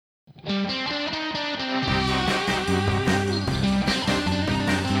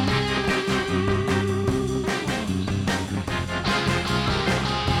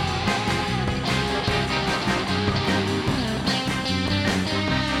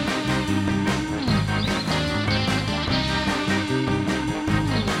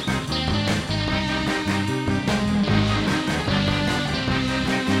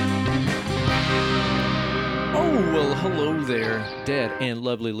Hello there, dead and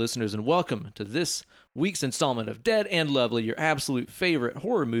lovely listeners, and welcome to this week's installment of Dead and Lovely, your absolute favorite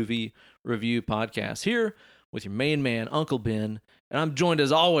horror movie review podcast. Here with your main man, Uncle Ben, and I'm joined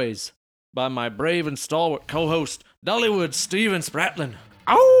as always by my brave and stalwart co-host, Dollywood Steven Spratlin.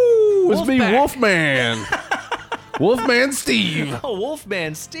 Oh, it's me, Wolfpack. Wolfman. Wolfman Steve. Oh,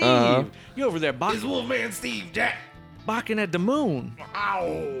 Wolfman Steve, you over there It's Wolfman Steve, Jack. barking at the moon.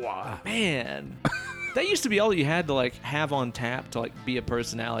 Ow. Man, that used to be all you had to like have on tap to like be a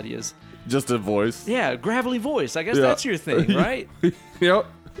personality is, Just a voice. yeah, gravelly voice. I guess Yeah. that's your thing, right? Yep.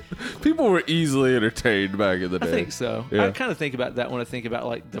 People were easily entertained back in the day. I think so. Yeah. I kind of think about that when I think about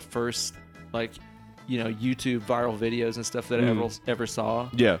like the first, like, you know, YouTube viral videos and stuff that I ever saw.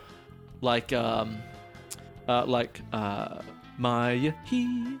 Yeah. Like, Maya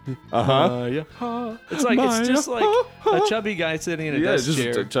he, Uh-huh. Maya ha. It's like Maya, it's just like ha, ha. a chubby guy sitting in a Yeah, desk just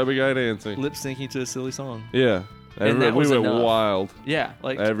chair, a chubby guy dancing. lip syncing to a silly song. Yeah. And that we was went enough. wild. Yeah,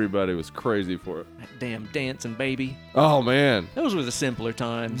 like Everybody was crazy for it. damn dancing baby. Oh, man. Those were the simpler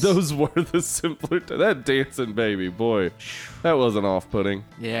times. Those were the simpler that dancing baby, boy. That wasn't off-putting.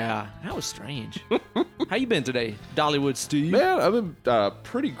 Yeah, that was strange. How you been today, Dollywood Steve? Man, I've been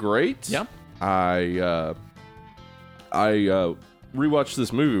pretty great. Yeah. I rewatched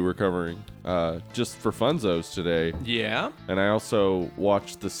this movie we're covering just for funzos today, Yeah. and I also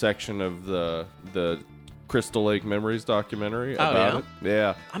watched the section of the Crystal Lake Memories documentary about it.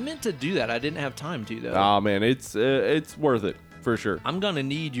 Yeah. I meant to do that. I didn't have time to though. Oh man, it's worth it for sure. I'm gonna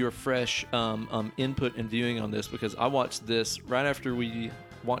need your fresh input and viewing on this because I watched this right after we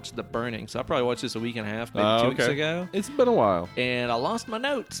watched The Burning. So I probably watched this a week and a half, maybe 2 weeks ago. It's been a while. And I lost my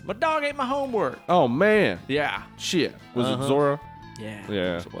notes. My dog ate my homework. Oh man, Yeah. shit. Was Uh-huh. it Zora? Yeah.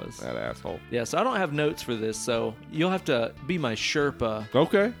 Yeah, It was. that asshole. Yeah. So I don't have notes for this. So you'll have to be my Sherpa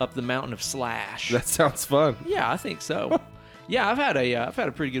Okay, up the mountain of Slash. that sounds fun. Yeah, I think so. Yeah, I've had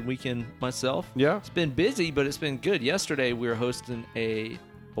a pretty good weekend myself. Yeah. It's been busy, but it's been good. Yesterday we were hosting a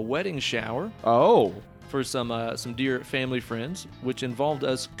wedding shower Oh. for some dear family friends, which involved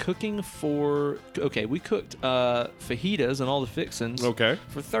us cooking for. Okay, we cooked fajitas and all the fixins. Okay.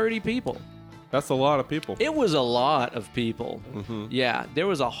 For 30 people. That's a lot of people. It was a lot of people. Mhm. Yeah, there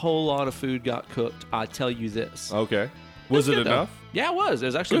was a whole lot of food got cooked. I tell you this. Okay. Was it good, though. enough? Yeah, it was. It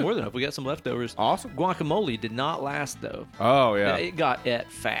was actually Good. more than enough. We got some leftovers. Awesome. Guacamole did not last though. Oh yeah. It got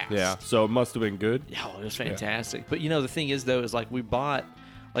et fast. Yeah. So it must have been good. Yeah, it was fantastic. But you know, the thing is though, is like we bought,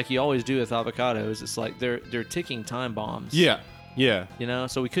 like you always do with avocados, it's like they're ticking time bombs. Yeah. Yeah. You know,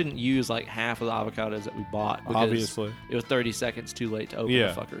 so we couldn't use like half of the avocados that we bought because Obviously. it was 30 seconds too late to open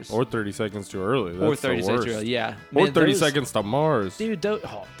Yeah. the fuckers. Or 30 seconds too early. That's Or 30 the seconds worst. early. Yeah. Or Man, 30 those- seconds to Mars. Dude,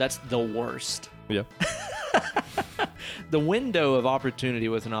 that's the worst. Yeah. The window of opportunity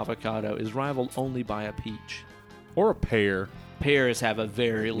with an avocado is rivaled only by a peach. Or a pear. Pears have a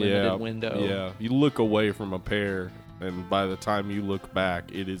very limited Yeah. window. Yeah. You look away from a pear, and by the time you look back,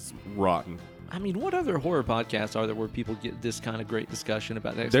 it is rotten. I mean, what other horror podcasts are there where people get this kind of great discussion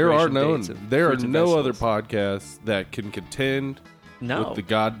about the There are expiration dates of fruits and no other vegetables? podcasts that can contend No. with the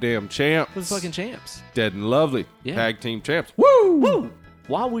goddamn champs. With the fucking champs. Dead and Lovely. Yeah. Tag team champs. Woo! Woo!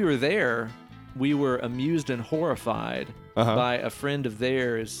 While we were there, we were amused and horrified Uh-huh. by a friend of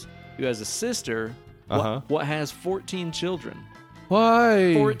theirs who has a sister Uh-huh. what has 14 children.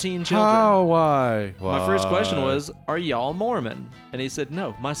 Why? 14 children. How? Why? My first question Why? was, are y'all Mormon? And he said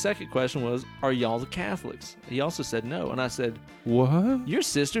no. My second question was, are y'all the Catholics? He also said no. And I said, What? your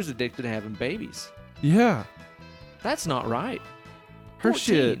sister's addicted to having babies. Yeah. That's not right. Her 14.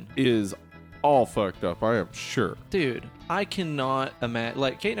 shit is all fucked up, I am sure. Dude, I cannot imagine.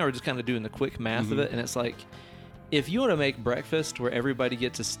 Like, Kate and I were just kind of doing the quick math Mm-hmm. of it, and it's like, if you want to make breakfast where everybody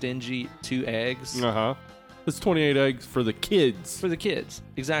gets a stingy 2 eggs Uh-huh. It's 28 eggs for the kids. for the kids,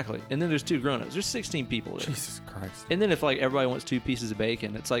 exactly, and then there's 2 grown-ups. There's 16 people there. Jesus Christ. And then if like everybody wants 2 pieces of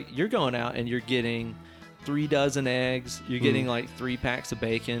bacon, it's like you're going out and you're getting 3 dozen eggs. You're getting like 3 packs of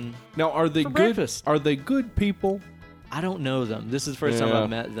bacon. Now, are they For good? breakfast. Are they good people? I don't know them. This is the first time Yeah. I've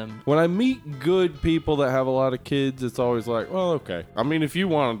met them. When I meet good people that have a lot of kids, it's always like, well, okay. I mean, if you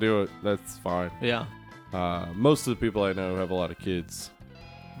want to do it, that's fine. Yeah. Most of the people I know have a lot of kids.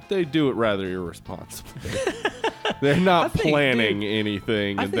 They do it rather irresponsibly. They're not think, planning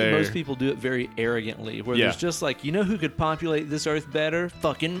anything. I and think they're, most people do it very arrogantly, where Yeah. there's just like, you know who could populate this earth better?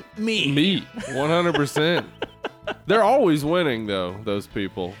 Fucking me. Me, 100%. They're always winning, though, those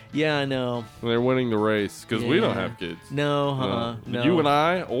people. Yeah, I know. They're winning the race because we don't Yeah. have kids. No. You and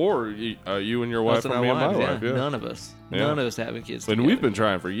I, or you and your wife, Us and or our me and my wives, wife. Yeah. None of us. Yeah. None of us having kids And together. we've been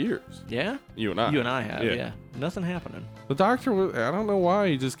trying for years. Yeah? You and I. You and I have, Yeah. yeah. Nothing happening. The doctor, I don't know why,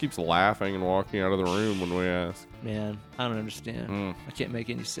 he just keeps laughing and walking out of the room when we ask. Man, I don't understand. Mm, I can't make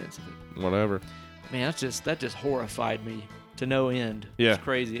any sense of it. whatever. Man, that just horrified me to no end. Yeah. It's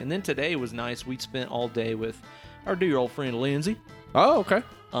crazy. And then today was nice. We spent all day with our dear old friend Lindsay. Oh, okay.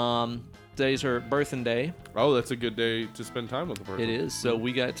 Today's her birthing day. Oh, that's a good day to spend time with the person. It is. So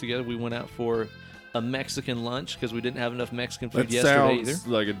we got together. We went out for a Mexican lunch because we didn't have enough Mexican food That yesterday either. sounds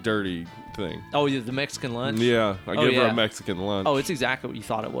like a dirty thing. Oh, yeah, the Mexican lunch? Yeah, I Oh, give her yeah. a Mexican lunch. Oh, it's exactly what you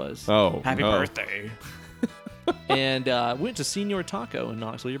thought it was. Oh, Happy no. birthday. And went to Senor Taco in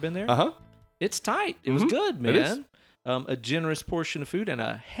Knoxville. You been there? Uh-huh. It's tight. It was Mhm. good, It is. man. A generous portion of food and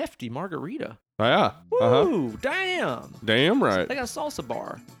a hefty margarita. Oh, yeah. Uh-huh. Woo, damn. Damn right. They got a salsa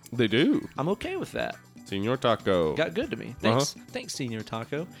bar. They do. I'm okay with that. Senor Taco. Got good to me. Uh-huh. Thanks, Senor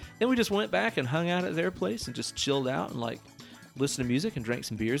Taco. Then we just went back and hung out at their place and just chilled out and like listened to music and drank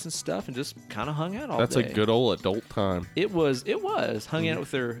some beers and stuff and just kind of hung out all That's day. a good old adult time. It was hung out with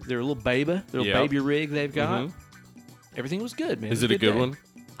their little baby, their little Yep. baby rig they've got. Mhm. Everything was good, man. Is was it a good day. one?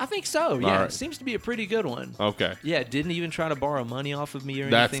 I think so. Yeah, right. it seems to be a pretty good one. Okay. Yeah, didn't even try to borrow money off of me or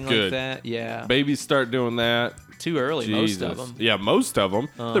That's anything good. like that. Yeah, Babies start doing that. too early. Jesus. Most of them. Yeah, most of them.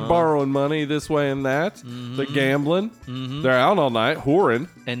 They're Uh-huh. borrowing money this way and that. They're gambling. They're out all night whoring.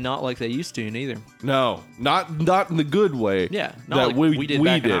 And not like they used to neither. No, not in the good way. Yeah, not that like we we did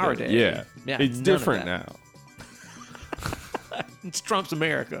back in our it. day. Yeah, Yeah, it's none of different that. now. It's Trump's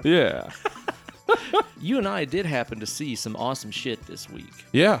America. Yeah, You and I did happen to see some awesome shit this week.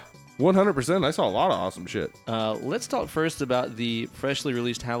 yeah, 100%. I saw a lot of awesome shit. Let's talk first about the freshly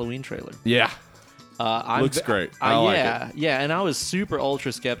released Halloween trailer. Yeah, I'm looks ve- great. I like yeah, it. yeah, and I was super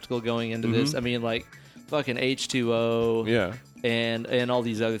ultra skeptical going into this. I mean, like fucking H2O Yeah, and all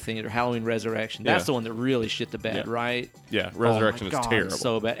these other things, or Halloween Resurrection. That's Yeah. the one that really shit the bed, Yeah. right? yeah. Resurrection Oh my is God, terrible.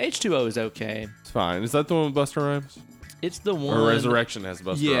 So bad. H2O is okay. It's fine. Is that the one with Busta Rhymes? It's the one. Or Resurrection has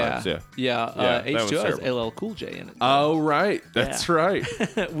Busta Rhymes? Yeah. yeah. that one's H2O has terrible. LL Cool J in it. Oh right, that's right.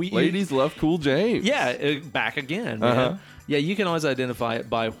 Ladies love Cool James. Yeah, back again, man. Uh-huh. Yeah, you can always identify it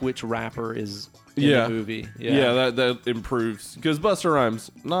by which rapper is in Yeah. the movie. Yeah, that improves because Busta Rhymes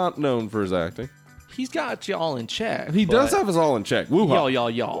not known for his acting. He's got y'all in check. He does but have us all in check. Woo-ha. y'all.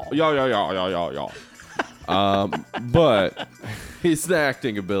 Y'all. But his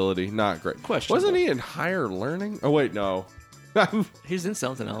acting ability not great. Questionable. Wasn't he in Higher Learning? Oh wait, no. He's in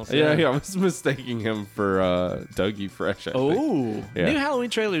something else. yeah, I was mistaking him for Dougie Fresh. I think. Oh, Yeah. new Halloween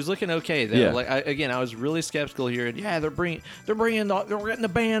trailer is looking okay though. Yeah. Like I was really skeptical here, and yeah, they're getting the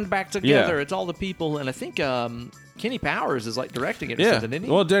band back together. Yeah. It's all the people, and I think Kenny Powers is like directing it or Yeah. something, isn't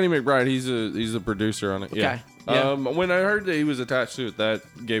he? Well, Danny McBride, he's a producer on it. Yeah. Okay. Yeah. When I heard that he was attached to it, that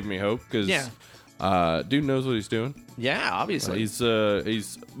gave me hope because dude knows what he's doing. yeah, obviously. He's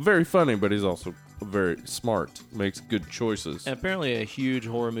very funny, but he's also very smart. Makes good choices. And apparently a huge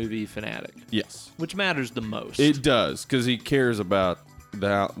horror movie fanatic, Yes, which matters the most. it does because he cares about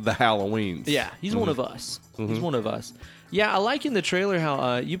the Halloweens. Yeah, he's one of us. He's one of us. Yeah, I like in the trailer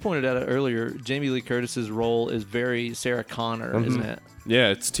how you pointed out earlier, Jamie Lee Curtis's role is very Sarah Connor, isn't it? Yeah,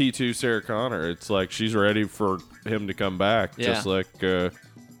 it's T2 Sarah Connor. It's like she's ready for him to come back, Yeah. just like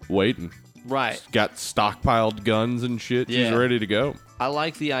waiting. Right. Got stockpiled guns and shit. She's Yeah. ready to go. I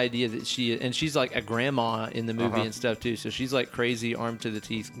like the idea that she's like a grandma in the movie and stuff too. So she's like crazy, armed to the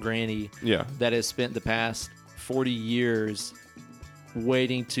teeth granny Yeah. that has spent the past 40 years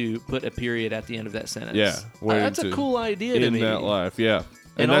waiting to put a period at the end of that sentence. Yeah, waiting That's a to cool idea to In me. that life, yeah.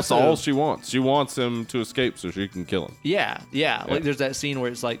 And And that's also- all she wants. She wants him to escape so she can kill him. Yeah. Yeah. Like there's that scene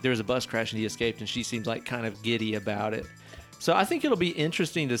where it's like there's a bus crash and he escaped, and she seems like kind of giddy about it. So I think it'll be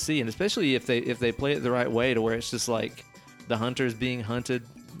interesting to see, and especially if they play it the right way to where it's just like the hunter's being hunted.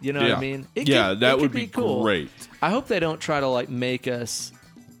 You know what I mean? It that could would be cool. great. I hope they don't try to like make us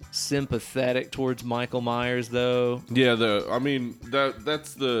sympathetic towards Michael Myers, though. Yeah,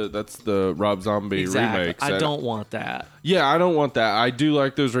 that's the Rob Zombie remakes. I don't want that. Yeah, I don't want that. I do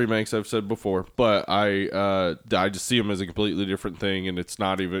like those remakes I've said before, but I just see them as a completely different thing, and it's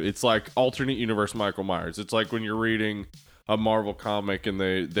not even. It's like alternate universe Michael Myers. It's like when you're reading a Marvel comic and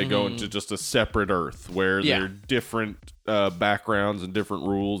they go into just a separate Earth where Yeah. they're different backgrounds and different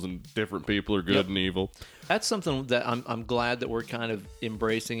rules and different people are good Yep. and evil. That's something that I'm glad that we're kind of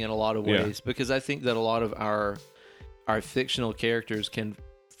embracing in a lot of Yeah. ways, because I think that a lot of our fictional characters can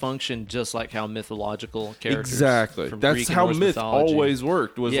function just like how mythological characters. Exactly. from That's Greek and how Norse myth mythology. always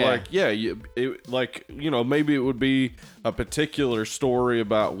worked. Was Yeah. like, maybe it would be a particular story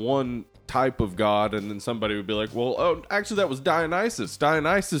about one type of god, and then somebody would be like, well, oh, actually that was Dionysus.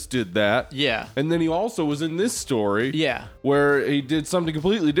 Dionysus did that. Yeah. And then he also was in this story. Yeah. Where he did something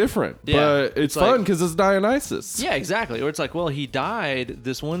completely different. Yeah. But it's like- fun because it's Dionysus. Yeah, exactly. Or it's like, well, he died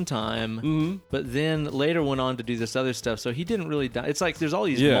this one time, but then later went on to do this other stuff, so he didn't really die. It's like there's all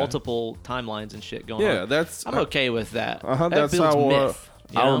these Yeah. multiple timelines and shit going Yeah, on. that's I'm okay with that. that's That builds how myth.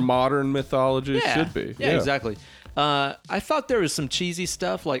 you our know? modern mythology Yeah. should be. Yeah, exactly. I thought there was some cheesy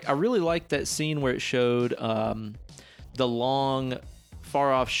stuff. Like, I really liked that scene where it showed the long,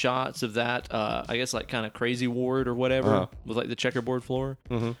 far off shots of that, I guess, like, kind of crazy ward or whatever, with, like, the checkerboard floor.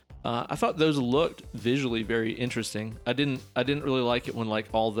 Mm-hmm. I thought those looked visually very interesting. I didn't really like it when, like,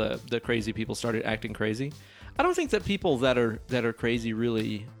 all the crazy people started acting crazy. I don't think that people that are crazy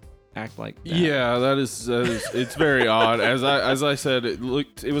really act like that. Yeah, that is it's very odd. As I said, it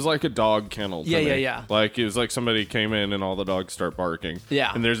was like a dog kennel. To me. Yeah. Like it was like somebody came in and all the dogs start barking.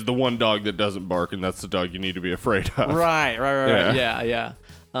 Yeah. And there's the one dog that doesn't bark, and that's the dog you need to be afraid of. Right. Yeah. Yeah.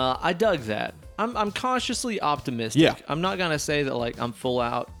 I dug that. I'm cautiously optimistic. Yeah. I'm not gonna say that like I'm full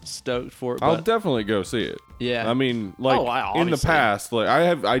out stoked for it, I'll but definitely go see it. Yeah. I mean, like Oh, in the obviously. past, like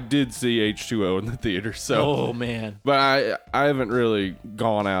I did see H2O in the theater, so oh man, but I haven't really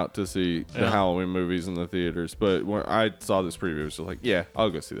gone out to see the Yeah. Halloween movies in the theaters. But when I saw this preview, it was like, yeah, I'll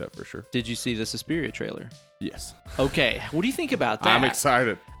go see that for sure. did you see the Suspiria trailer? Yes, Okay, what do you think about that? I'm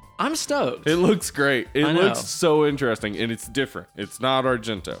excited. I'm stoked. It looks great. It I know. looks so interesting, and it's different. It's not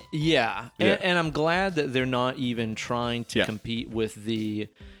Argento. Yeah. Yeah. And I'm glad that they're not even trying to Yeah. compete with the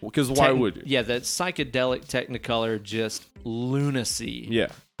Because why would you? Yeah, that psychedelic Technicolor just lunacy. Yeah.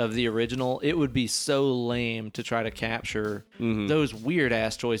 Of the original. It would be so lame to try to capture those weird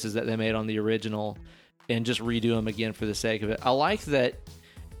ass choices that they made on the original and just redo them again for the sake of it. I like that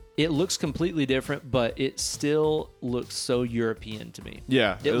it looks completely different, but it still looks so European to me.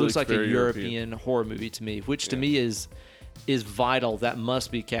 Yeah, It looks like a very European horror movie to me, which to me is vital. That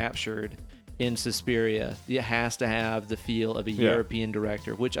must be captured in Suspiria. It has to have the feel of a European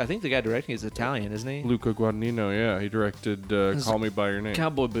director, which I think the guy directing is Italian, isn't he? Luca Guadagnino, yeah, he directed Call Me by Your Name.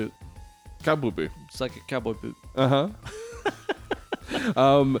 Cowboy boot. Kabubi. It's like a cowboy boot. Uh-huh.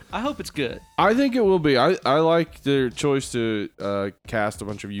 I hope it's good. I think it will be. I like their choice to cast a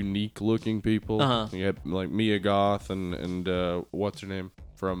bunch of unique looking people. Uh-huh. You had like Mia Goth and what's her name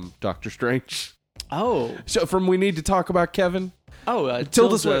from Doctor Strange. Oh, So from We Need to Talk About Kevin.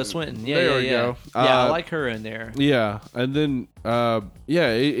 Tilda Swinton. Yeah, There we yeah. go. Yeah, I like her in there. Yeah, and then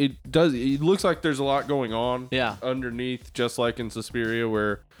it does. It looks like there's a lot going on. Yeah. Underneath, just like in Suspiria,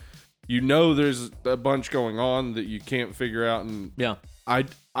 where you know there's a bunch going on that you can't figure out, and Yeah.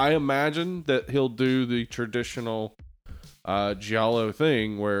 I imagine that he'll do the traditional giallo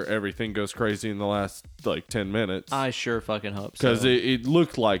thing where everything goes crazy in the last like 10 minutes. I sure fucking hope so. Because it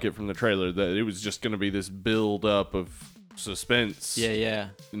looked like it from the trailer that it was just going to be this build up of suspense Yeah.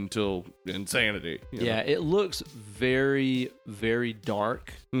 until insanity. you Yeah, it looks very, very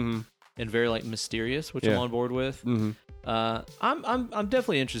dark know? and very like mysterious, which Yeah. I'm on board with. Mhm. I'm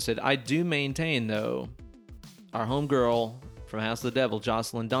definitely interested. I do maintain though, our homegirl from House of the Devil,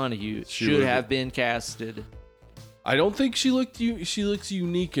 Jocelyn Donahue, She should would- have been casted. I don't think she looks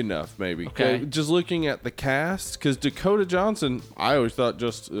unique enough. Maybe Okay. Just looking at the cast, because Dakota Johnson, I always thought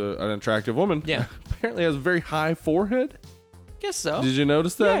just an attractive woman. Yeah. apparently has a very high forehead. Guess so. Did you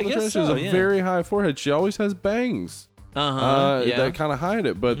notice that? Yeah, I in the guess trailer? She has so, a yeah. very high forehead. She always has bangs Yeah. that kind of hide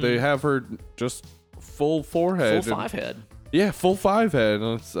it, but they have her just full forehead. Full and- 5 head. Yeah, full 5 head.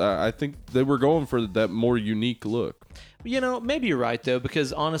 And it's, I think they were going for that more unique look. You know, maybe you're right though,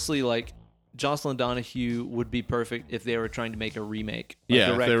 because honestly, like Jocelyn Donahue would be perfect if they were trying to make a remake. Like Yeah,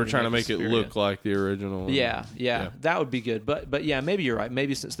 if direct they were trying to remake make of it Suspiria. look like the original. Yeah, that would be good. But yeah, maybe you're right.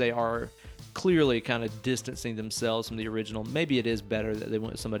 Maybe since they are clearly kind of distancing themselves from the original, maybe it is better that they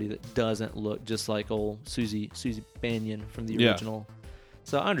went with somebody that doesn't look just like old Susie Banyan from the Yeah. original.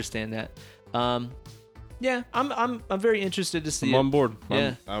 So I understand that. Yeah, I'm very interested to see I'm it. on board.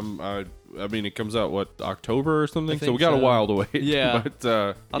 Yeah. I mean, it comes out, what, October or something? So think we got a so. while to wait. Yeah.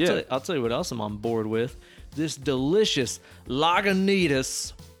 But, I'll tell you what else I'm on board with. This delicious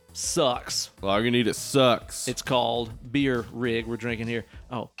Lagunitas sucks. Lagunitas sucks. It's called beer rig we're drinking here.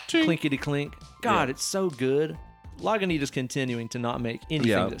 Oh, Ching. clinkety clink. God, Yeah. it's so good. Lagunitas continuing to not make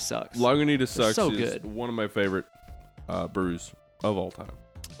anything that sucks. Lagunitas sucks so is good. one of my favorite brews of all time.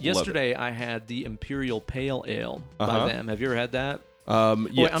 Yesterday I had the Imperial Pale Ale Uh-huh. by them. Have you ever had that? Yes.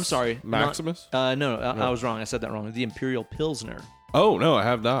 Wait, I'm sorry. Maximus? No, I was wrong. I said that wrong. The Imperial Pilsner. Oh no, I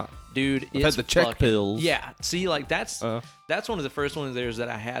have not. Dude, I've had the check pills. Yeah, see, like that's one of the first ones theirs that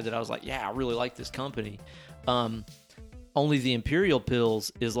I had that I was like, yeah, I really like this company. Only the Imperial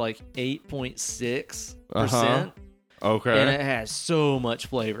pills is like 8.6%. Okay. And it has so much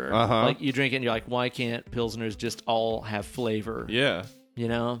flavor. Uh-huh. Like you drink it and you're like, why can't Pilsners just all have flavor? Yeah. You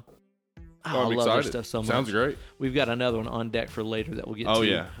know? Oh, I I'm love their excited. stuff so much. Sounds great. We've got another one on deck for later that we'll get to. Oh,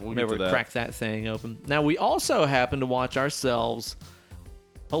 yeah. We'll whenever get to we that. crack that thing open. Now, we also happen to watch ourselves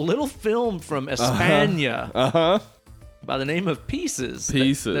a little film from España by the name of Pieces.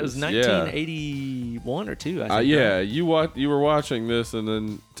 Pieces. That was 1981 or 2, I think. Yeah, right? you were watching this and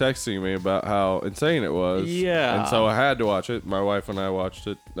then texting me about how insane it was. Yeah. And so I had to watch it. My wife and I watched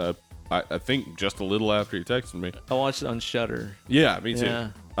it. I think just a little after you texted me. I watched it on Shudder. Yeah, me too. Yeah.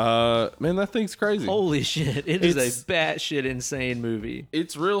 Man, that thing's crazy. Holy shit. It is a batshit insane movie.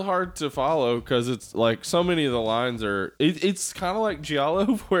 It's real hard to follow because it's like so many of the lines are. It's kind of like Giallo,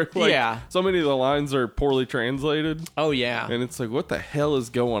 where like so many of the lines are poorly translated. Oh, yeah. And it's like, what the hell is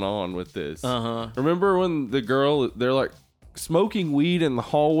going on with this? Uh-huh. Remember when they're like smoking weed in the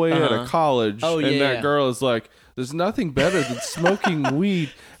hallway at a college? Oh, and yeah. that girl is like, there's nothing better than smoking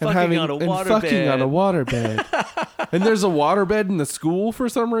weed and Fucking having on a and waterbed. fucking on a waterbed. And there's a waterbed in the school for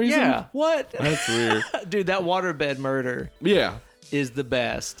some reason. Yeah. What? That's weird. Dude, that waterbed murder Yeah. is the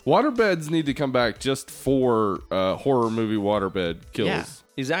best. Waterbeds need to come back just for horror movie waterbed kills. Yeah,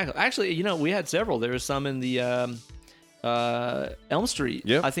 exactly. Actually, you know, we had several. There was some in the Elm Street.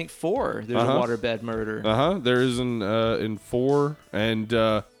 Yep. I think 4. There's a waterbed murder. There is in 4. And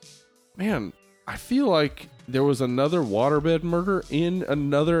man, I feel like there was another waterbed murder in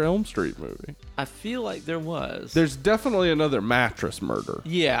another Elm Street movie. I feel like there was. There's definitely another mattress murder.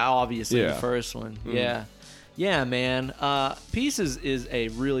 Yeah, obviously Yeah. the first one. Yeah. Yeah, man. Pieces is a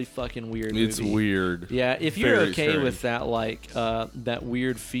really fucking weird movie. It's weird. Yeah, if you're Very okay strange. with that, like, that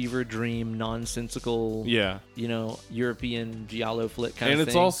weird fever dream, nonsensical, Yeah. you know, European giallo flick kind of And thing.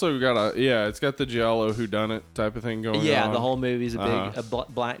 it's also got it's got the Giallo whodunit type of thing going on. Yeah, the whole movie's a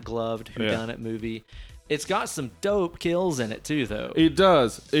big black gloved whodunit movie. It's got some dope kills in it too, though. It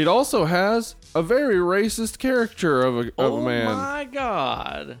does. It also has a very racist caricature of a man. Oh my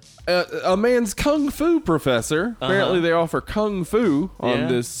god! A man's kung fu professor. Apparently, they offer kung fu on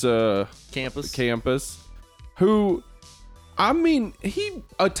this campus. Who, I mean, he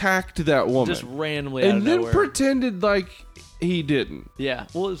attacked that woman Just randomly out and of then nowhere. pretended like he didn't. Yeah,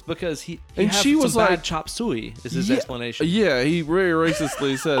 well, it's because he And had she some was bad like- chop suey. Is his explanation? Yeah, he very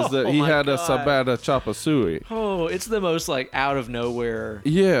racistly says that Oh he my had a God. sabata chop suey. Oh, it's the most like out of nowhere,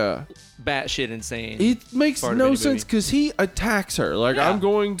 Yeah. batshit insane. It makes part of no any sense movie. because he attacks her. Like, Yeah. I'm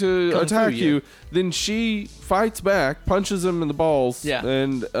going to Kung fu attack you. you. Then she fights back, punches him in the balls. Yeah.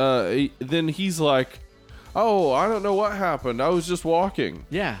 And then he's like, oh, I don't know what happened. I was just walking.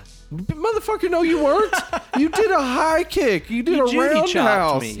 Yeah, Motherfucker, no, you weren't. You did a high kick. You did You a Judy chopped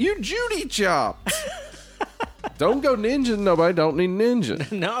roundhouse. me. You Judy chopped. Don't go ninja, nobody. Don't need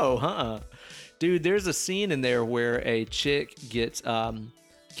ninja. no, dude. There's a scene in there where a chick gets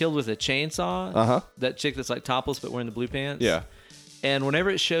killed with a chainsaw. That chick that's like topless but wearing the blue pants. Yeah. And whenever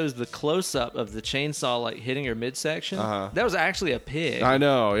it shows the close up of the chainsaw like hitting her midsection, that was actually a pig. I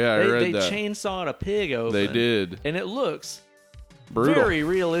know. Yeah, I read They that. chainsawed a pig open. They did. And it looks Brutal. very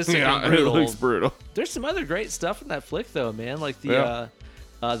realistic Yeah, and brutal. it looks brutal. There's some other great stuff in that flick though, man. Like the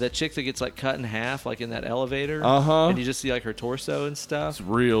chick that gets like cut in half, like in that elevator. And you just see like her torso and stuff. It's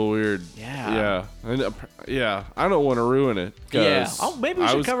real weird. Yeah. Yeah. And, I don't want to ruin it. Yeah. Oh, maybe we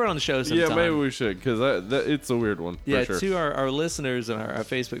should cover it on the show sometime. Yeah, maybe we should because that it's a weird one. Yeah, for sure. to our listeners and our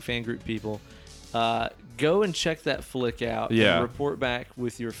Facebook fan group people, go and check that flick out. Yeah. And report back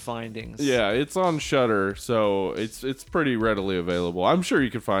with your findings. Yeah, it's on Shudder, so it's pretty readily available. I'm sure you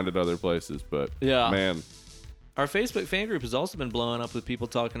can find it other places, but man. Our Facebook fan group has also been blowing up with people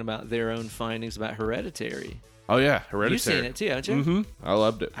talking about their own findings about Hereditary. Oh yeah, Hereditary. You've seen it too, haven't you? Mm-hmm. I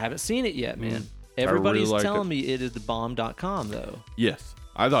loved it. I haven't seen it yet, man. I Everybody's really liked telling it. me it is the bomb.com though. Yes,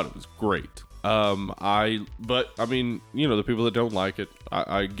 I thought it was great. But I mean, you know, the people that don't like it,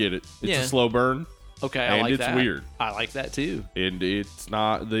 I get it. It's a slow burn. Okay, And I like it's that. weird. I like that too. And it's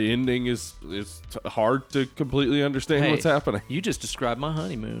not, the ending is hard to completely understand Hey, what's happening. You just described my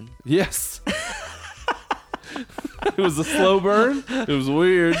honeymoon. Yes. It was a slow burn. It was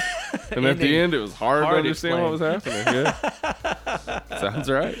weird. And at the end, it was hard to Hard to understand what was happening. Yeah. Sounds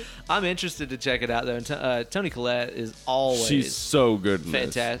right. I'm interested to check it out though. And Toni Collette is always She's so good in this.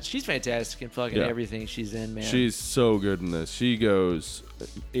 fantastic. She's fantastic in fucking everything she's in, man. She's so good in this. She goes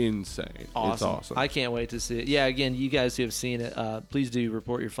insane. awesome. It's awesome. I can't wait to see it. Yeah, again, you guys who have seen it, please do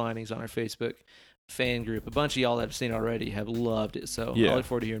report your findings on our Facebook fan group. A bunch of y'all that have seen it already have loved it. So Yeah. I look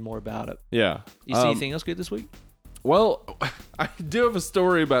forward to hearing more about it. Yeah. You see anything else good this week? Well, I do have a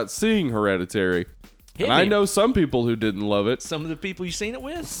story about seeing Hereditary. Hit And I me. know some people who didn't love it. Some of the people you've seen it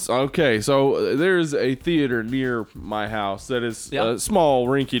with? Okay, so there's a theater near my house that is Yeah. a small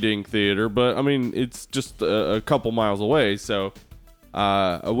rinky-dink theater, but I mean, it's just a couple miles away. So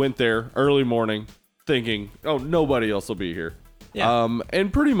I went there early morning thinking, oh, nobody else will be here. Yeah.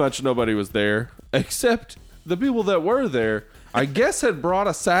 And pretty much nobody was there, except the people that were there, I guess had brought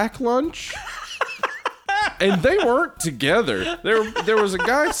a sack lunch. And they weren't together. There was a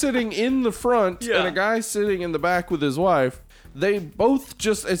guy sitting in the front Yeah. and a guy sitting in the back with his wife. They both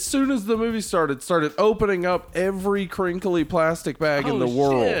just, as soon as the movie started opening up every crinkly plastic bag in the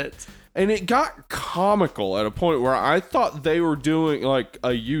world. Shit. And it got comical at a point where I thought they were doing like a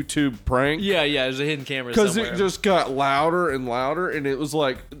YouTube prank. Yeah, there's a hidden camera Because somewhere. it just got louder and louder, and it was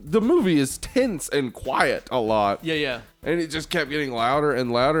like the movie is tense and quiet a lot. Yeah. And it just kept getting louder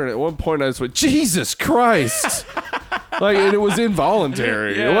and louder. And at one point, I just went, Jesus Christ! Like, and it was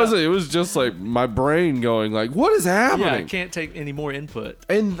involuntary. Yeah. It was just like my brain going, like, what is Yeah, happening? can't take any more input.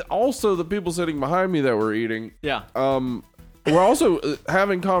 And also, the people sitting behind me that were eating, Yeah. we're also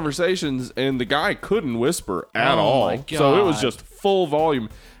having conversations, and the guy couldn't whisper at Oh all. my So it was God. just full volume.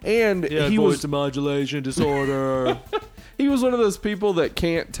 And he was modulation disorder. he was one of those people that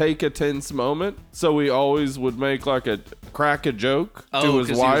can't take a tense moment. So we always would make like crack a joke to Oh, his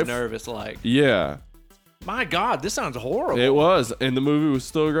because he wife. was nervous. Like, Yeah, my God, this sounds horrible. it was, and the movie was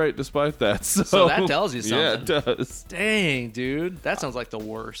still great despite that. So that tells you Yeah, something. it does. Dang, dude, that sounds like the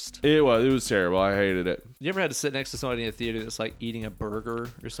worst. It was terrible. I hated it. You ever had to sit next to somebody in a theater that's like eating a burger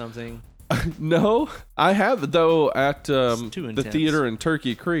or something? No, I have though at too the intense. theater in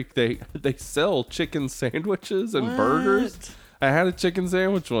Turkey Creek. They sell chicken sandwiches and burgers. What? I had a chicken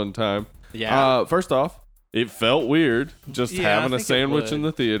sandwich one time. Yeah. First off, it felt weird just Yeah, having I a think it sandwich would. in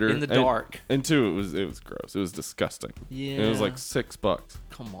the theater In the And- dark. And two, it was gross. It was disgusting. Yeah. And it was like $6.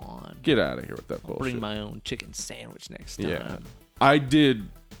 Come on. Get out of here with that bullshit. Bring my own chicken sandwich next time. Yeah. I did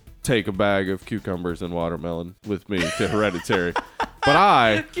take a bag of cucumbers and watermelon with me to Hereditary.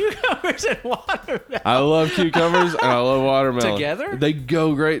 But Cucumbers and watermelon. I love cucumbers and I love watermelon. Together? They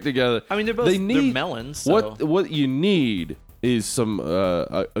go great together. I mean, they're both they're melons. So. What you need is some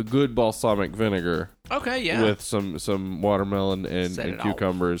a good balsamic vinegar Okay, yeah. with some watermelon and Set it off.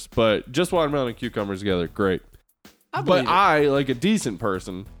 cucumbers. But just watermelon and cucumbers together, great. I But believe it. I, like a decent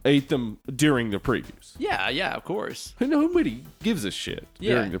person, ate them during the previews. Yeah, of course. Nobody gives a shit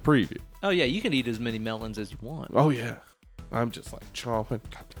Yeah. during the preview. Oh, yeah, you can eat as many melons as you want. Oh yeah, I'm just like chomping.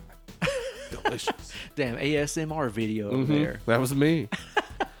 God damn it. Delicious. Damn, ASMR video over Mhm. there. That was me.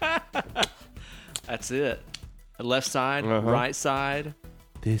 That's it. The left side, Uh-huh. right side,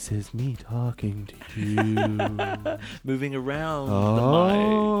 This is me talking to you. moving around the mic.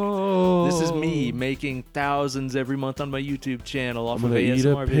 Oh, This is me making thousands every month on my YouTube channel off I'm of gonna eat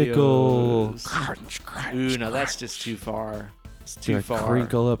ASMR a pickle. videos. Crunch, crunch. Ooh, no, that's just too far. It's too Gonna far.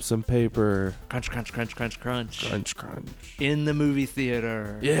 crinkle up some paper. Crunch, crunch, crunch, crunch, crunch. Crunch, crunch. In the movie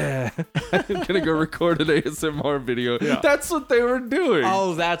theater. Yeah, I'm gonna go record an ASMR video. Yeah. That's what they were doing.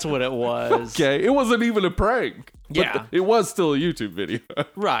 Oh, that's what it was. Okay, it wasn't even a prank. But Yeah. it was still a YouTube video.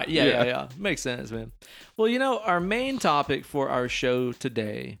 Right. Yeah. Yeah. Makes sense, man. Well, our main topic for our show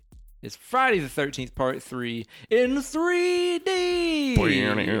today is Friday the 13th, Part 3 in 3D.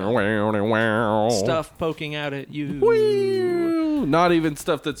 Stuff poking out at you. Whee! Not even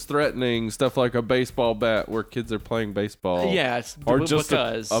stuff that's threatening. Stuff like a baseball bat where kids are playing baseball. Yeah, it's Or b- just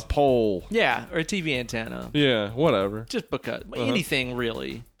because. a pole. Yeah, or a TV antenna. Yeah, whatever. Just because. Anything,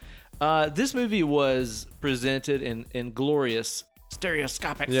 really. This movie was presented in glorious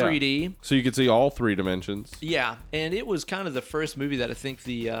stereoscopic Yeah. 3D. So you could see all three dimensions. Yeah, and it was kind of the first movie that I think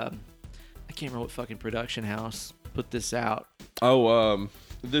I can't remember what fucking production house put this out. Oh,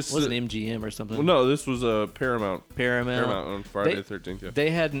 this It wasn't MGM or something. well, no, this was a Paramount. Paramount. Paramount on Friday the 13th. Yeah. They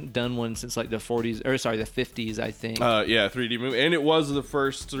hadn't done one since like the 40s, or sorry, the 50s, I think. Yeah, 3D movie, and it was the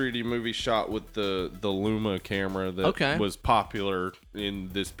first 3D movie shot with the Luma camera that was popular in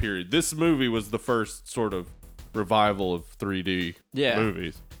this period. This movie was the first sort of revival of 3D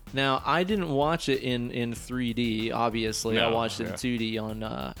movies. Now, I didn't watch it in 3D, obviously. I No, watched it yeah. in 2D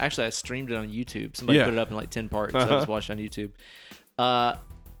on... actually, I streamed it on YouTube. Somebody Yeah. put it up in like 10 parts. So I just watched it on YouTube.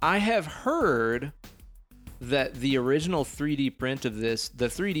 I have heard that the original 3D print of this, the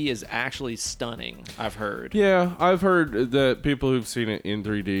 3D is actually stunning, I've heard. Yeah, I've heard that people who've seen it in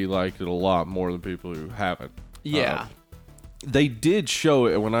 3D liked it a lot more than people who haven't. Yeah. They did show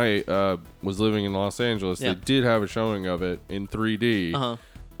it when I was living in Los Angeles. Yeah. They did have a showing of it in 3D. Uh-huh.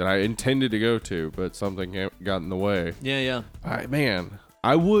 that I intended to go to, but something got in the way. Yeah.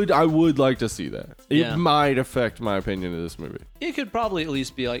 I would like to see that. It Yeah. might affect my opinion of this movie. It could probably at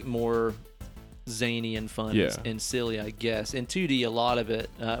least be like more zany and fun Yeah. and silly, I guess. In 2D, a lot of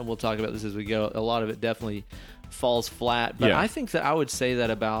it, and we'll talk about this as we go, a lot of it definitely falls flat. But Yeah. I think that I would say that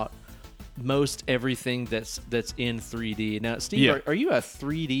about most everything that's in 3D. Now, Steve, Yeah. are you a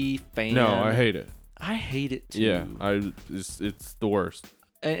 3D fan? No, I hate it. I hate it too. Yeah, it's the worst.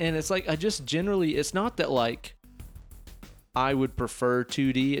 And it's like, I just generally, it's not that like I would prefer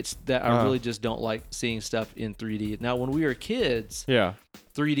 2D. It's that I really just don't like seeing stuff in 3D. Now, when we were kids, Yeah.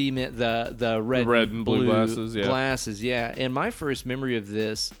 3D meant the red and blue glasses, yeah. Glasses, yeah. And my first memory of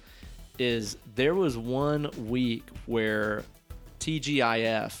this is there was one week where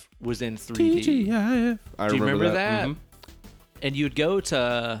TGIF was in 3D. TGIF. Do you remember that? Mhm. And you'd go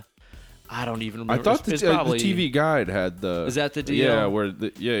to, I don't even remember. I thought It's the probably, TV Guide had the. Is that the deal? Yeah, where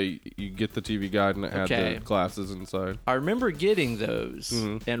you get the TV Guide and it had Okay. the glasses inside. I remember getting those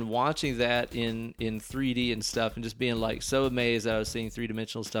Mhm. and watching that in 3D and stuff, and just being like so amazed that I was seeing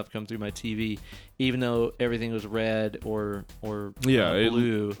 3-dimensional stuff come through my TV, even though everything was red or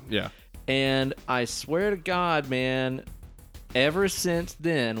blue. Yeah. And I swear to God, man, ever since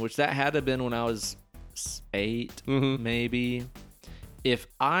then, which that had to have been when I was 8, Mm-hmm. maybe. If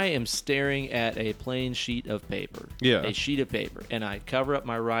I am staring at a plain sheet of paper, Yeah. a sheet of paper, and I cover up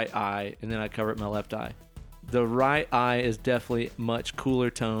my right eye and then I cover up my left eye, the right eye is definitely much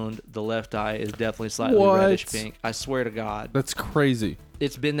cooler toned. The left eye is definitely slightly What? reddish pink. I swear to God. That's crazy.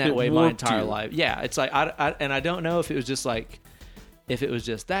 It's been that It way my warped entire you. life. Yeah, it's like I don't know if it was just like if it was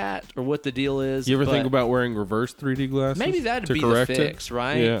just that or what the deal is. You ever think but about wearing reverse 3D glasses? maybe that'd to be the correct fix, it?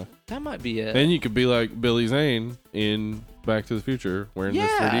 right? Yeah. That might be it. Then you could be like Billy Zane in Back to the Future wearing his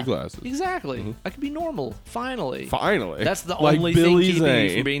 3D glasses. Exactly. I could be normal. Finally. Finally. That's the Like only Billy thing keeping me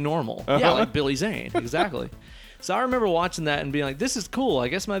Zane. from being normal. Yeah, like Billy Zane. Exactly. So I remember watching that and being like, this is cool. I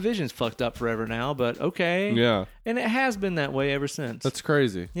guess my vision's fucked up forever now, but okay. Yeah. And it has been that way ever since. That's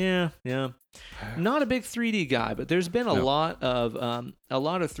crazy. Yeah. Not a big 3D guy, but there's been a No. lot of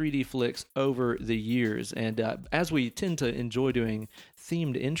 3D flicks over the years, and as we tend to enjoy doing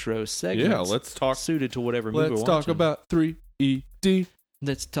themed intro segments, Yeah, let's talk. suited to whatever movie Let's we're talk watching. about 3D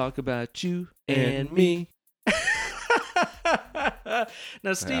Let's talk about you and and me.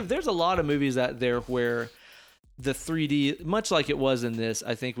 Now, Steve, there's a lot of movies out there where the 3D, much like it was in this,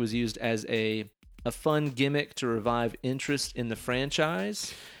 I think was used as a fun gimmick to revive interest in the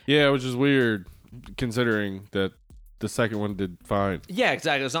franchise. Yeah, which is weird considering that the second one did fine. Yeah,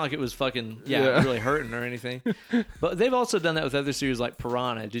 exactly. It's not like it was fucking Yeah. really hurting or anything. But they've also done that with other series like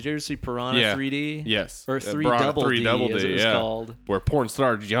Piranha. Did you ever see Piranha Yeah. 3D? Yes. Or Piranha 3 Double D, as it was yeah. called. Where porn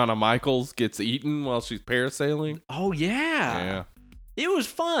star Gianna Michaels gets eaten while she's parasailing. Oh yeah. Yeah. It was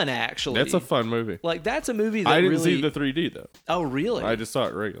fun actually. That's a fun movie. like that's a movie that I didn't really see the 3D though. Oh really? I just saw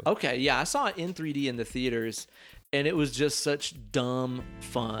it regular. Okay, yeah, I saw it in 3D in the theaters, and it was just such dumb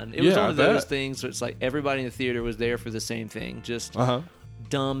fun. It was Yeah, one of I those bet. things where it's like everybody in the theater was there for the same thing, just Uh-huh.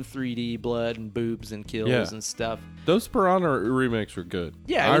 dumb 3D blood and boobs and kills Yeah. and stuff. Those Piranha remakes were good.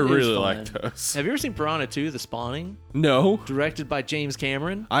 Yeah, I it was really fun. liked those. Have you ever seen Piranha 2: The Spawning, No. directed by James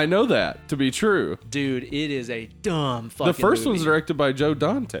Cameron? I know that to be true. Dude, it is a dumb fucking The first movie. one's directed by Joe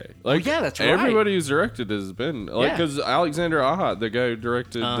Dante. Like, yeah, that's right. Everybody who's directed has been like Yeah. because Alexander Aja, the guy who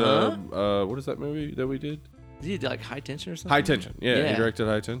directed Uh-huh. what is that movie that we did? Did you like High Tension or something? High Tension. Yeah, Yeah. he directed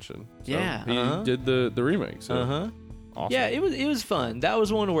High Tension. So Yeah, he uh-huh. did the remake. So Uh-huh. awesome. Yeah, it was fun. That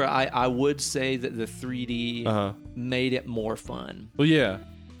was one where I would say that the 3D Uh-huh. made it more fun. Well, yeah.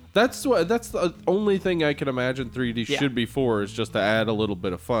 That's the only thing I can imagine 3D Yeah. should be for is just to add a little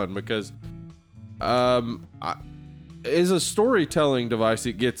bit of fun because as a storytelling device,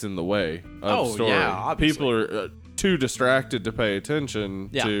 it gets in the way of Oh, story. yeah, obviously. People are too distracted to pay attention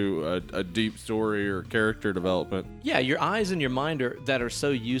Yeah. to a deep story or character development. Yeah, your eyes and your mind that are so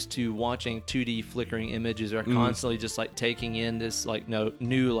used to watching 2D flickering images are constantly just like taking in this like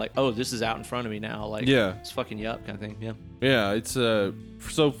new like, oh, this is out in front of me now. Like, Yeah. it's fucking you up kind of thing. Yeah. Yeah, it's so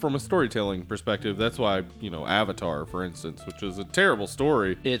from a storytelling perspective, that's why Avatar, for instance, which is a terrible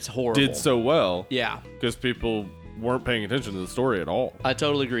story, It's horrible. did so well Yeah. because people weren't paying attention to the story at all. I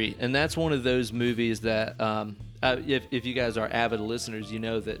totally agree. And that's one of those movies that if you guys are avid listeners, you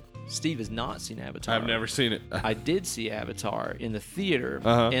know that Steve has not seen Avatar. I've never seen it. I did see Avatar in the theater,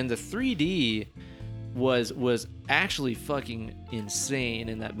 Uh-huh. and the 3D was actually fucking insane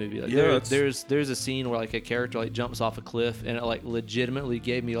in that movie. Like Yeah, there's a scene where like a character like jumps off a cliff, and it like legitimately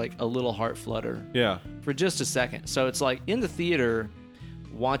gave me like a little heart flutter Yeah. for just a second. So it's like in the theater,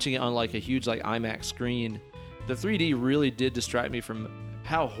 watching it on like a huge like IMAX screen, the 3D really did distract me from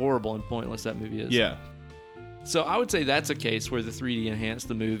how horrible and pointless that movie is. Yeah. So I would say that's a case where the 3D enhanced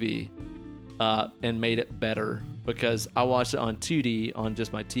the movie and made it better, because I watched it on 2D on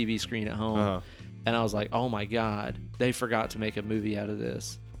just my TV screen at home, and I was like, oh my God, they forgot to make a movie out of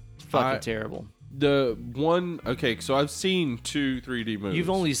this. It's fucking terrible. So I've seen 2 3D movies. You've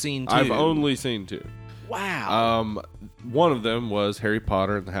only seen 2? I've only seen 2. Wow. One of them was Harry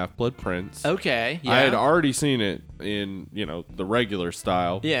Potter and the Half-Blood Prince. Okay. Yeah. I had already seen it in, the regular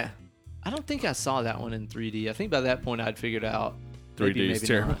style. Yeah. I don't think I saw that one in 3D. I think by that point I'd figured out 3D is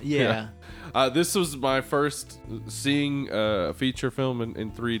terrible. Not. Yeah. This was my first seeing a feature film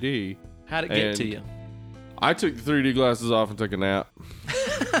in 3D. How'd it get to you? I took the 3D glasses off and took a nap.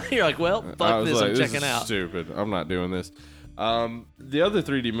 You're like, well, fuck this, I'm checking out. Stupid. I'm not doing this. The other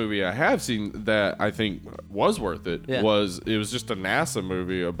 3D movie I have seen that I think was worth it was just a NASA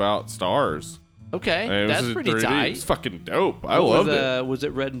movie about stars. Okay, that's pretty 3D. tight. It's fucking dope. I loved it. Was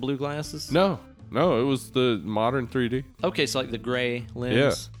it red and blue glasses? No, it was the modern 3D. Okay, so like the gray lens.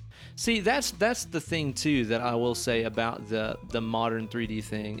 Yeah. See, that's the thing too that I will say about the modern 3D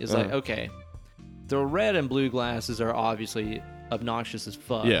thing is like, okay, the red and blue glasses are obviously obnoxious as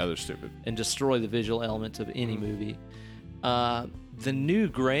fuck. Yeah, they're stupid and destroy the visual elements of any movie. The new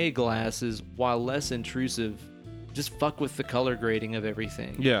gray glasses, while less intrusive, just fuck with the color grading of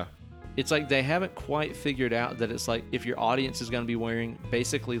everything. Yeah. It's like they haven't quite figured out that it's like if your audience is going to be wearing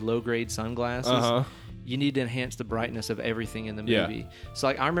basically low-grade sunglasses, you need to enhance the brightness of everything in the movie. Yeah. So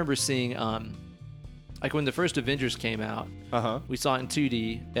like I remember seeing like when the first Avengers came out, we saw it in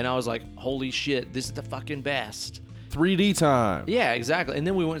 2D, and I was like, holy shit, this is the fucking best. 3D time. Yeah, exactly. And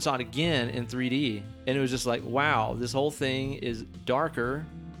then we went and saw it again in 3D, and it was just like, wow, this whole thing is darker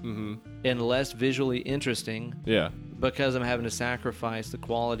and less visually interesting. Yeah. Because I'm having to sacrifice the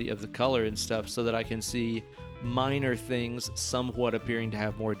quality of the color and stuff so that I can see minor things somewhat appearing to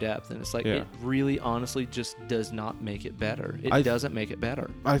have more depth. And it's like, it really honestly just does not make it better. It doesn't make it better.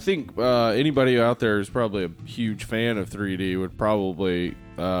 I think anybody out there who's probably a huge fan of 3D would probably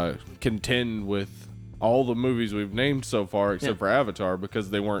contend with all the movies we've named so far except for Avatar, because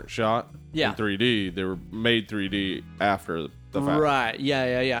they weren't shot in 3D. They were made 3D after the fact. Right.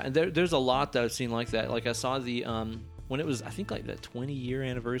 Yeah. And there's a lot that I've seen like that. Like I saw the when it was, I think, like the 20-year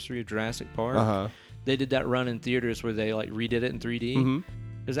anniversary of Jurassic Park. They did that run in theaters where they like redid it in 3D. It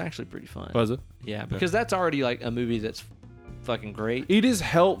was actually pretty fun. Was it? Yeah, because that's already like a movie that's fucking great. It is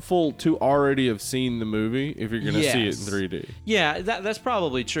helpful to already have seen the movie if you're going to see it in 3D. Yeah, that's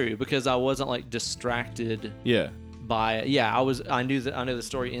probably true, because I wasn't like distracted by it. Yeah, I knew the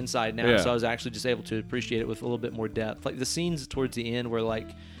story inside now, so I was actually just able to appreciate it with a little bit more depth. Like the scenes towards the end where like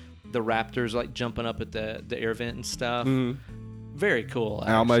the raptors like jumping up at the air vent and stuff. Very cool.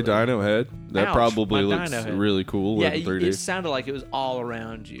 Ow, my dino head. That probably looks really cool in 3D. It sounded like it was all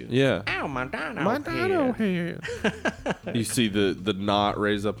around you. Yeah. Ow, my dino head. You see the knot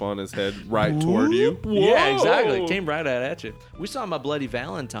raise up on his head right toward you. Whoa. Yeah, exactly. It came right out at you. We saw My Bloody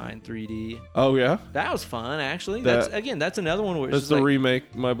Valentine 3D. Oh, yeah? That was fun, actually. That's another one where it's that's the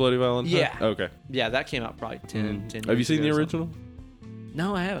remake, My Bloody Valentine? Yeah. Okay. Yeah, that came out probably 10 years ago. Have you seen the original?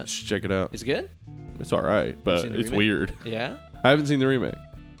 No, I haven't. Check it out. Is it good? It's all right, but it's weird. Yeah? I haven't seen the remake.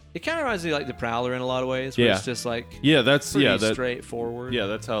 It kind of reminds me of like The Prowler in a lot of ways, where it's just like that's pretty straightforward. Yeah,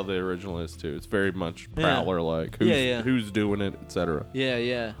 that's how the original is too. It's very much Prowler-like. Who's doing it, etc.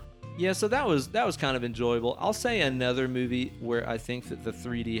 Yeah. So that was kind of enjoyable. I'll say another movie where I think that the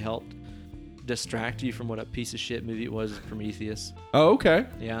 3D helped distract you from what a piece of shit movie it was Prometheus. Oh, okay.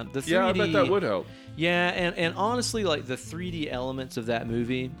 Yeah, the 3D. Yeah, I bet that would help. Yeah, and honestly, like the 3D elements of that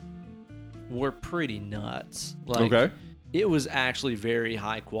movie were pretty nuts. Like, okay. It was actually very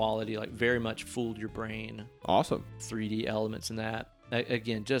high quality, like very much fooled your brain. Awesome. 3D elements in that.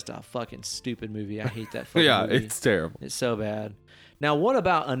 Again, just a fucking stupid movie. I hate that fucking movie. It's terrible. It's so bad. Now, what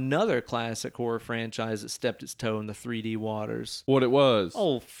about another classic horror franchise that stepped its toe in the 3D waters? What it was?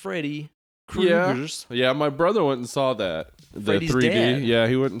 Oh, Freddy Krueger's. Yeah, my brother went and saw that. The Freddy's 3D. Dead. Yeah,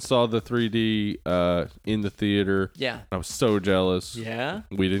 he went and saw the 3D in the theater. Yeah. I was so jealous. Yeah?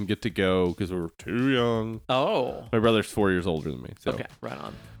 We didn't get to go because we were too young. Oh. My brother's 4 years older than me. So. Okay, right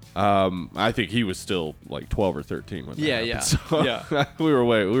on. I think he was still like 12 or 13 when that happened. Yeah. So we were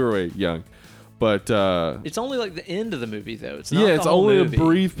way young. But it's only like the end of the movie though. It's only movie. a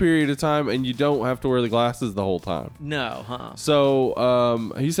brief period of time, and you don't have to wear the glasses the whole time. No, huh?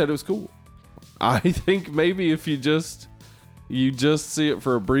 So he said it was cool. I think maybe if you just see it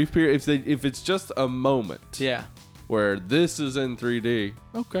for a brief period, if it's just a moment, where this is in 3D,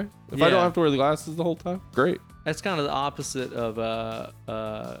 okay. If I don't have to wear the glasses the whole time, great. That's kind of the opposite of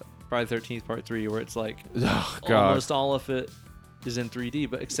Friday the 13th Part 3, where it's like oh, God. almost all of it is in 3D,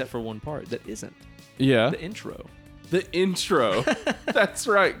 but except for one part that isn't. Yeah. The intro. The intro. That's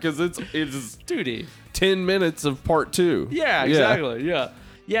right, because it's 2D. 10 minutes of part 2. Yeah, exactly.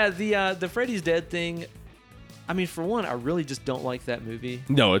 Yeah. The Freddy's Dead thing. I mean, for one, I really just don't like that movie,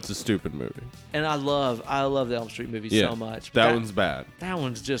 No, it's a stupid movie. and I love the Elm Street movies Yeah, so much. That one's bad. That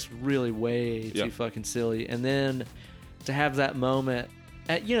one's just really way Yeah. too fucking silly. And then to have that moment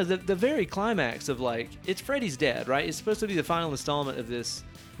at the very climax of like, it's Freddy's Dead, right? It's supposed to be the final installment of this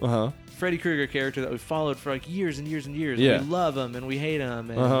Uh-huh. Freddy Krueger character that we followed for like years and years and years. Yeah. And we love him and we hate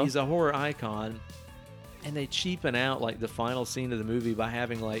him, and Uh-huh. he's a horror icon. And they cheapen out like the final scene of the movie by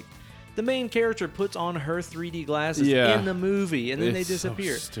having like the main character puts on her 3D glasses Yeah. in the movie, and then they It's so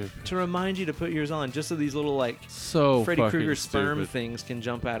disappear stupid. to remind you to put yours on, just so these little like So Freddy fucking Krueger sperm stupid. things can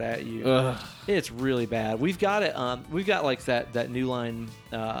jump out at you. Ugh. It's really bad. We've got it. We've got like that New Line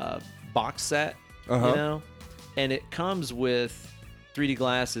box set, Uh-huh. and it comes with 3D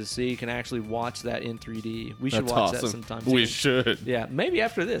glasses, so you can actually watch that in 3D. We should That's watch awesome. that sometime. We too. should. Yeah, maybe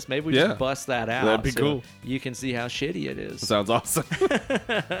after this, maybe we Yeah. just bust that out. That'd be so cool. You can see how shitty it is. Sounds awesome.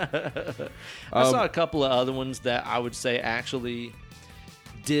 I saw a couple of other ones that I would say actually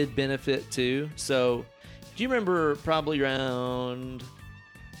did benefit too. So, do you remember probably around,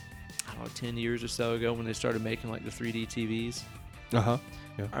 I don't know, 10 years or so ago when they started making like the 3D TVs? Uh-huh.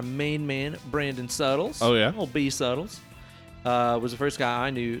 Yeah. Our main man, Brandon Suttles. Oh, yeah? Old B Suttles. Was the first guy I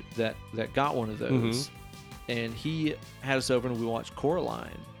knew that got one of those. Mm-hmm. And he had us over and we watched Coraline.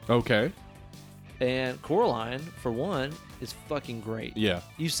 Okay. And Coraline, for one, is fucking great. Yeah.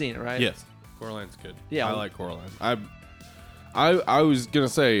 You've seen it, right? Yes. Coraline's good. Yeah. I like Coraline. I was gonna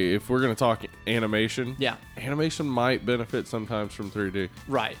say, if we're gonna talk animation, Yeah. animation might benefit sometimes from 3D.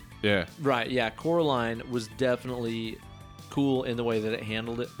 Right. Yeah. Right. Yeah. Coraline was definitely cool in the way that it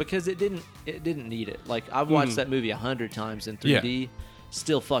handled it, because it didn't need it. Like, I've watched that movie 100 times in 3D,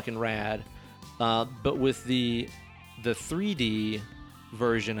 still fucking rad. But with the 3D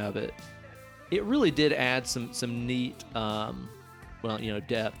version of it, it really did add some neat,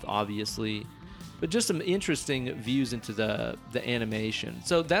 depth, obviously, but just some interesting views into the animation.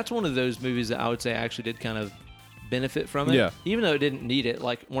 So that's one of those movies that I would say actually did kind of benefit from it. Yeah. Even though it didn't need it.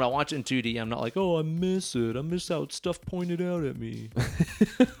 Like, when I watch it in 2D, I'm not like, oh, I miss it. I miss how stuff pointed out at me.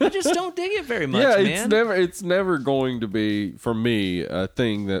 I just don't dig it very much, man. It's never going to be, for me, a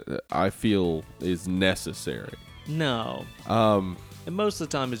thing that I feel is necessary. No. Um, And most of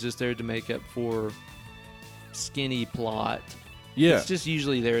the time it's just there to make up for skinny plot. yeah. It's just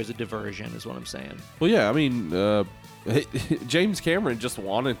usually there as a diversion, is what I'm saying. Well, yeah, I mean, James Cameron just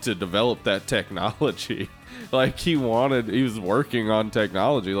wanted to develop that technology. Like, he was working on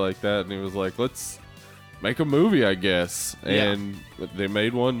technology like that, and he was like, let's make a movie, I guess. Yeah. And they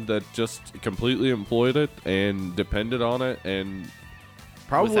made one that just completely employed it and depended on it, and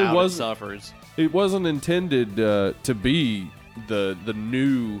probably Without it suffers. it wasn't intended to be the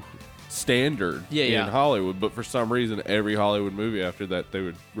new standard in Hollywood, but for some reason every Hollywood movie after that, they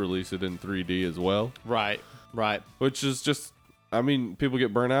would release it in 3D as well, Right. which is just, I mean, people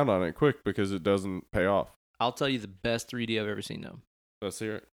get burnt out on it quick because it doesn't pay off. I'll tell you the best 3D I've ever seen, though. Let's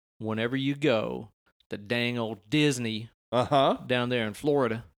hear it. Whenever you go to dang old Disney Uh-huh. down there in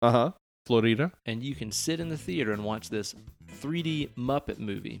Florida, Florida. and you can sit in the theater and watch this 3D Muppet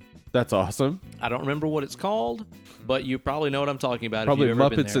movie. That's awesome. I don't remember what it's called, but you probably know what I'm talking about. Probably if you've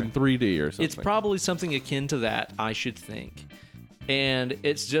ever been Muppets there. in 3D or something. It's probably something akin to that, I should think. And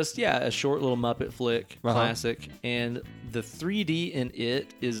it's just, a short little Muppet flick, classic. And the 3D in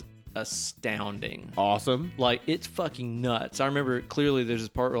it is astounding. awesome. Like, it's fucking nuts. I remember clearly there's this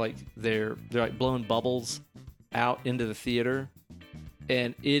part where like they're like blowing bubbles out into the theater,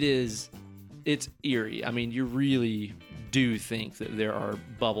 and it's eerie. I mean, you really do think that there are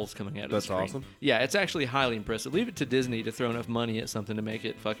bubbles coming out of That's the screen. awesome. Yeah, it's actually highly impressive. Leave it to Disney to throw enough money at something to make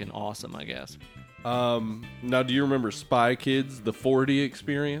it fucking awesome, I guess. Now, do you remember Spy Kids, the 4D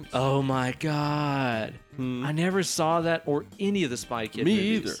experience? Oh my god. I never saw that or any of the Spy Kids Me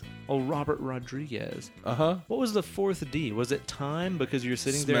movies. either. Oh, Robert Rodriguez. Uh-huh. What was the fourth D? Was it time because you were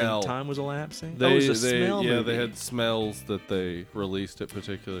sitting there Smell. and time was elapsing? They, it was a smell movie. they had smells that they released at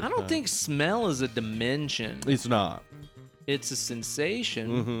particular I don't times. think smell is a dimension. It's not. It's a sensation.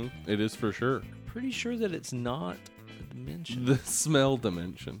 Mm-hmm. It is for sure. Pretty sure that it's not a dimension. The smell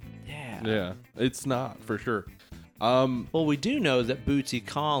dimension. Yeah. Yeah, it's not for sure. Well, we do know that Bootsy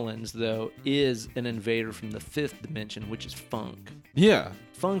Collins, though, is an invader from the fifth dimension, which is funk. Yeah.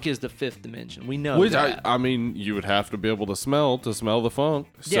 Funk is the fifth dimension. We know Which that. I mean, you would have to be able to smell the funk.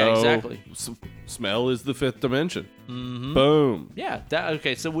 Yeah, So, exactly. Smell is the fifth dimension. Mm-hmm. Boom. Yeah.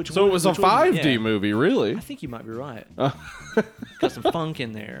 Okay. So which? So one, it was a which one- 5D yeah. movie, really? I think you might be right. Got some funk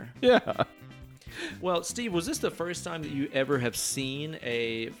in there. Yeah. Well, Steve, was this the first time that you ever have seen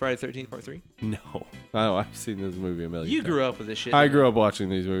a Friday the 13th Part 3? No. Oh, I've seen this movie a million You times. grew up with this shit. I grew up watching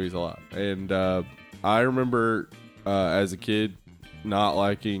these movies a lot. And I remember as a kid not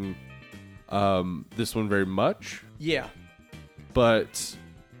liking this one very much. Yeah. But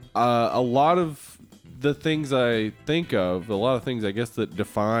a lot of the things I think of, a lot of things I guess that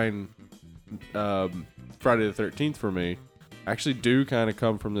define Friday the 13th for me, actually do kind of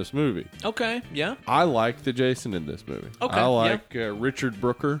come from this movie. Okay. Yeah. I like the Jason in this movie. Okay, I like Richard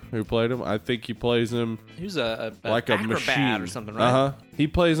Brooker, who played him. I think he plays him He was a like a acrobat machine or something, right? Uh-huh. He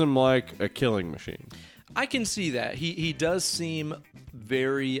plays him like a killing machine. I can see that. He does seem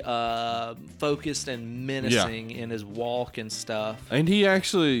very focused and menacing in his walk and stuff. And he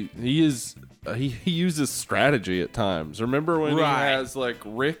uses strategy at times. Remember when he Right. has like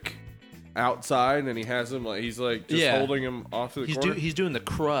Rick outside and he has him like he's like just Yeah. holding him off to the corner. He's doing the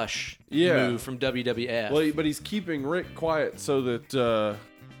crush Yeah. move from WWF. Well, but he's keeping Rick quiet so that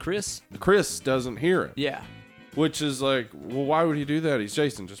Chris? Chris doesn't hear it. Yeah. Which is like, well, why would he do that? He's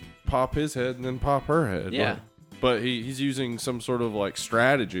Jason. Just pop his head and then pop her head. Yeah. But he's using some sort of like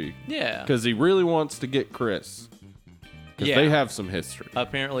strategy Yeah. because he really wants to get Chris. Because Yeah. they have some history.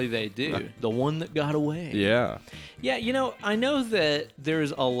 Apparently they do. The one that got away. Yeah. Yeah, I know that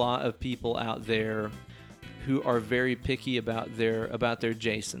there's a lot of people out there who are very picky about their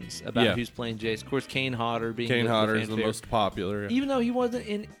Jasons, about Yeah. who's playing Jason. Of course, Kane Hodder being Kane the Hodder is the fanfare. most popular. Even though he wasn't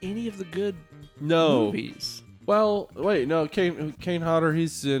in any of the good No. movies. Well, wait, no, Kane Hodder,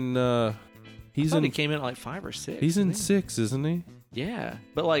 he's in He came in at like 5 or 6. he's in didn't he? 6, isn't he? Yeah,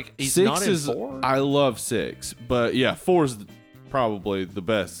 but like he's 6 not in is 4. I love 6, but yeah, 4 is probably the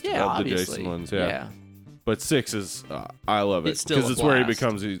best yeah, of the obviously. Jason ones, yeah. But 6 is I love it It's still because a it's where blast.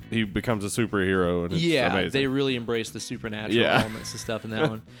 he becomes a superhero and it's amazing. They really embrace the supernatural Yeah. elements and stuff in that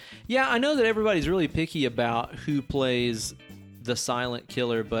one. Yeah, I know that everybody's really picky about who plays the silent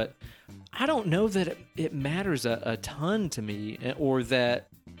killer, but I don't know that it matters a ton to me, or that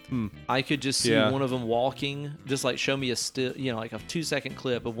I could just see one of them walking, just like show me a still, like a 2-second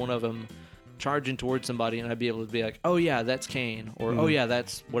clip of one of them charging towards somebody, and I'd be able to be like, oh yeah, that's Kane, or oh yeah,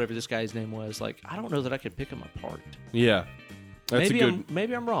 that's whatever this guy's name was. Like, I don't know that I could pick them apart. Yeah. That's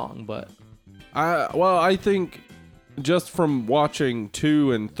Maybe I'm wrong, but I think just from watching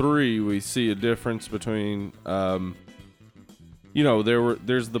 2 and 3, we see a difference between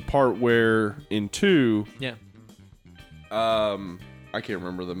there's the part where in 2 yeah. I can't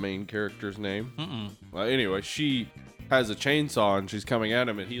remember the main character's name. Well, anyway, she has a chainsaw and she's coming at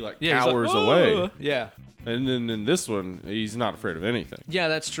him and he he's cowers like, away. "Oh!" Yeah. And then in this one, he's not afraid of anything. Yeah,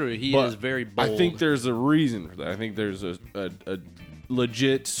 that's true. He But is very bold. I think there's a reason for that. I think there's a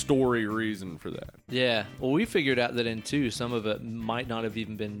legit story reason for that. Yeah. Well, we figured out that in 2, some of it might not have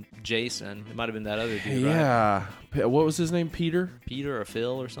even been Jason. It might have been that other dude, right? Yeah. What was his name? Peter? Peter or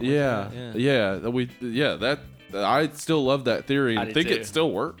Phil or something Yeah. like that. That I still love that theory I and do think too. it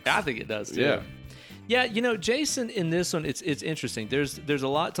still works. I think it does too. Yeah. Yeah, Jason in this one, it's interesting. There's a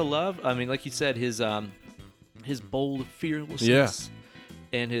lot to love. I mean, like you said, his bold fearlessness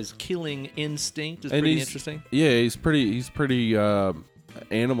and his killing instinct is pretty interesting. Yeah, he's pretty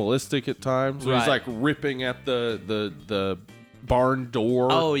animalistic at times. Right. He's like ripping at the barn door.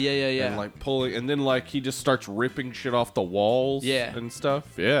 Oh yeah. And like pulling, and then like he just starts ripping shit off the walls. Yeah. And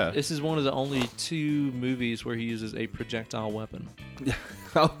stuff. Yeah. This is one of the only 2 movies where he uses a projectile weapon.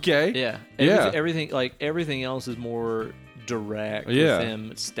 Okay. Yeah. Yeah. Everything else is more direct. Yeah. With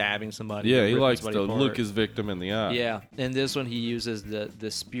him stabbing somebody. Yeah, and he ripping likes to somebody apart. look his victim in the eye. Yeah. In this one, he uses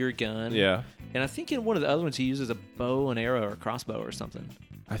the spear gun. Yeah. And I think in one of the other ones, he uses a bow and arrow or crossbow or something.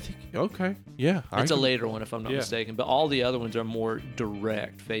 I think okay. Yeah. It's a later one, if I'm not Yeah. mistaken. But all the other ones are more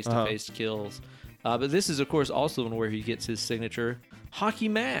direct, face-to-face kills. But this is, of course, also one where he gets his signature hockey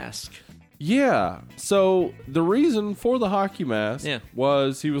mask. Yeah. So the reason for the hockey mask Yeah.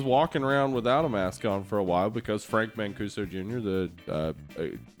 was he was walking around without a mask on for a while because Frank Mancuso Jr., the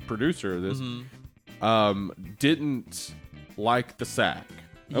producer of this, didn't like the sack.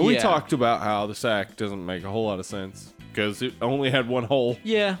 And we Yeah. talked about how the sack doesn't make a whole lot of sense because it only had one hole.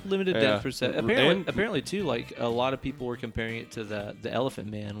 Yeah, limited Yeah. depth perception. Apparently, too, like a lot of people were comparing it to the Elephant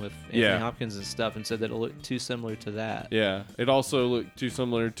Man with Anthony Yeah. Hopkins and stuff, and said that it looked too similar to that. Yeah, it also looked too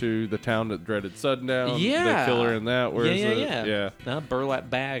similar to The Town That Dreaded Sundown. Yeah. The killer in that. Whereas Yeah. A burlap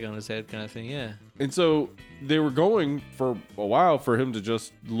bag on his head kind of thing. Yeah. And so they were going for a while for him to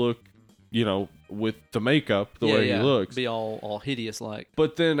just look, with the makeup the way he looks. Be all hideous like.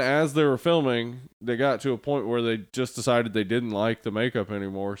 But then as they were filming, they got to a point where they just decided they didn't like the makeup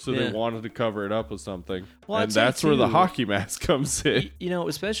anymore, so they wanted to cover it up with something. Well, and that's where the hockey mask comes in.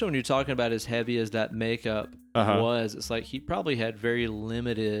 Especially when you're talking about as heavy as that makeup was, it's like he probably had very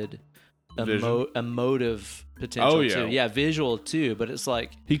limited emotive potential too. Yeah, visual too, but it's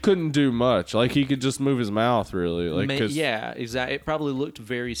like he couldn't do much. Like he could just move his mouth really. Exactly. It probably looked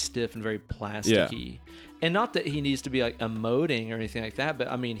very stiff and very plasticky. And not that he needs to be like emoting or anything like that,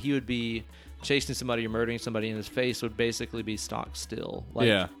 but I mean he would be chasing somebody or murdering somebody and his face would basically be stock still.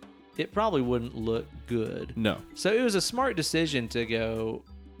 Like, it probably wouldn't look good. No. So it was a smart decision to go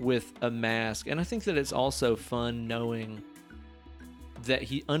with a mask, and I think that it's also fun knowing that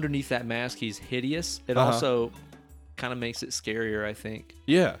he underneath that mask he's hideous. It also kind of makes it scarier, I think.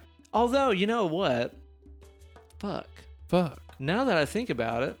 Yeah. Although, you know what? Fuck. Now that I think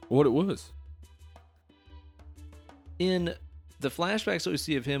about it, what it was. In the flashbacks that we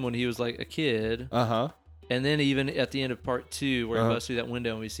see of him when he was like a kid, and then even at the end of part 2 where he busts through that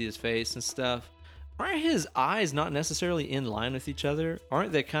window and we see his face and stuff, aren't his eyes not necessarily in line with each other?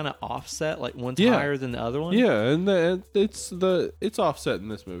 Aren't they kind of offset? Like one's higher than the other one? Yeah, and it's offset in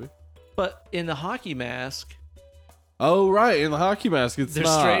this movie. But in the hockey mask... Oh, right. In the hockey mask, they're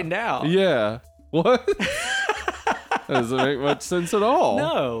straightened out. Yeah. What? That doesn't make much sense at all.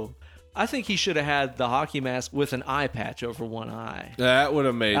 No. I think he should have had the hockey mask with an eye patch over one eye. That would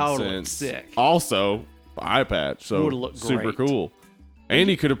have made sense. That would look sick. Also, eye patch. So would have looked super great. Cool. And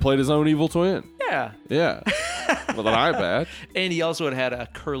he could have played his own evil twin. Yeah. Yeah. With an eye patch. And he also would have had a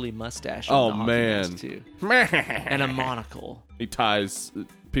curly mustache on the hockey mask too. And a monocle. He ties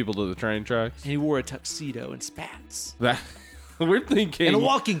people to the train tracks. And he wore a tuxedo and spats. We're thinking... And a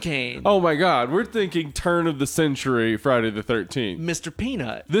walking cane. Oh my God. We're thinking turn of the century Friday the 13th. Mr.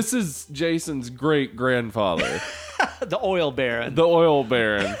 Peanut. This is Jason's great-grandfather. The oil baron. The oil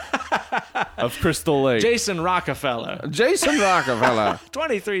baron of Crystal Lake. Jason Rockefeller.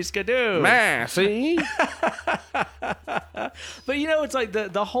 23 Skidoo. Man, see? But it's like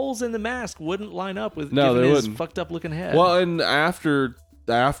the holes in the mask wouldn't line up with his wouldn't. Fucked up looking head. Well, and after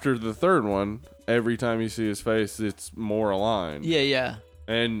the third one, every time you see his face, it's more aligned. Yeah.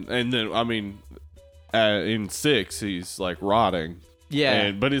 And then, I mean, in 6, he's like rotting.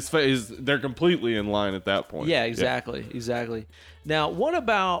 Yeah. But his face, they're completely in line at that point. Yeah, exactly. Now, what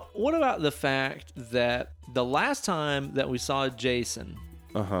about the fact that the last time that we saw Jason,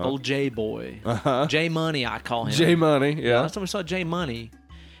 old J Boy, J Money, I call him. J Money, yeah. Last time we saw J Money,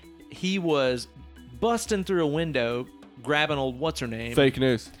 he was busting through a window, grabbing old what's her name. Fake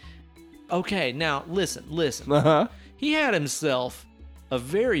news. Okay, now listen. Uh-huh. He had himself a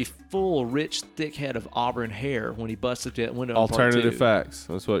very full, rich, thick head of auburn hair when he busted through that window. Alternative facts.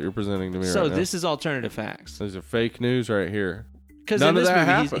 That's what you're presenting to me right now. So this is alternative facts. These are fake news right here. Because in this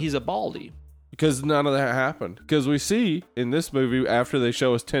movie, he's a baldy. Because none of that happened. Because we see in this movie, after they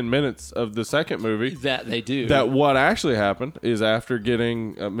show us 10 minutes of the second movie, that they do. That what actually happened is after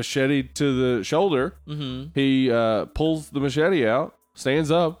getting a machete to the shoulder, he pulls the machete out,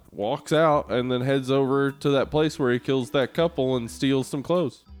 stands up, walks out, and then heads over to that place where he kills that couple and steals some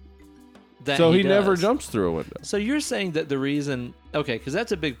clothes. So he never jumps through a window. So you're saying that the reason... Okay, because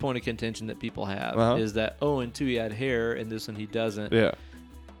that's a big point of contention that people have, is that, in 2 he had hair, and this one he doesn't. Yeah.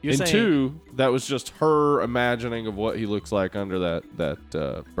 You're saying, 2, that was just her imagining of what he looks like under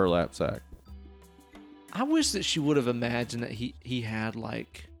that burlap sack. I wish that she would have imagined that he had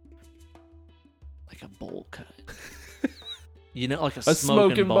like a bowl cut. Like a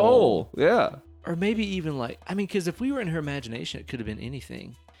smoking bowl. Yeah. Or maybe even because if we were in her imagination, it could have been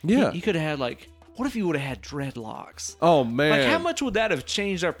anything. Yeah. He could have had what if he would have had dreadlocks? Oh, man. How much would that have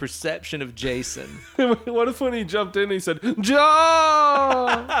changed our perception of Jason? What if when he jumped in, he said,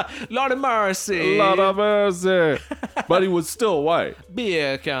 John! Lord of mercy. Lord of mercy. But he was still white.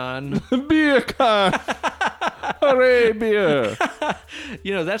 Beer can. Beer can. Hooray, beer.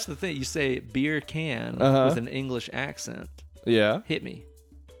 That's the thing. You say beer can with an English accent. Yeah. Hit me.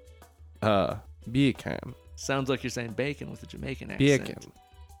 Beer can. Sounds like you're saying bacon with a Jamaican accent. Beer can.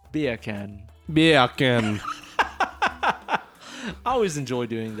 Beer can. Beer can. I always enjoy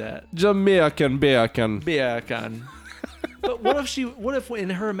doing that. Jamaican beer can. Beer can. But what if in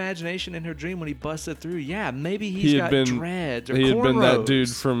her imagination, in her dream, when he busted through, yeah, maybe he's got dreads or he had been that cornrows. dude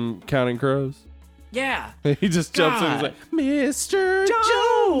from Counting Crows. Yeah. He just jumps in and is like, Mr.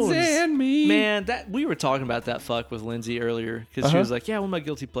 Jones and me. Man, we were talking about that fuck with Lindsay earlier because she was like, yeah, one of my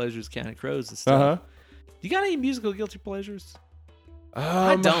guilty pleasures, Counting Crows and stuff. You got any musical guilty pleasures?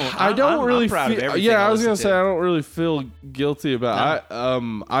 I don't. I'm really proud of feel. everything Yeah, I was listen gonna to. say I don't really feel guilty about.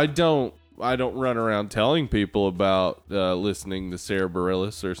 I don't run around telling people about listening to Sarah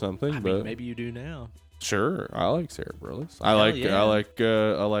Bareilles or something. I but mean, maybe you do now. sure, I like Sarah Bareilles. I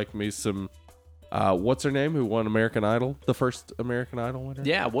like me some. What's her name? Who won American Idol? The first American Idol winner.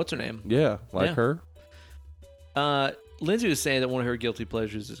 Yeah, what's her name? Yeah, her. Lindsay was saying that one of her guilty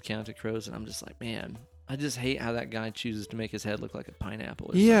pleasures is Counting Crows, and I'm just like, man, I just hate how that guy chooses to make his head look like a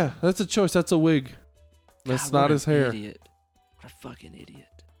pineapple. Yeah, that's a choice. That's a wig. That's God, not what his an hair. Idiot. What a fucking idiot.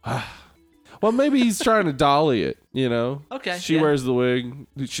 Well, maybe he's trying to dolly it, you know? Okay. She wears the wig.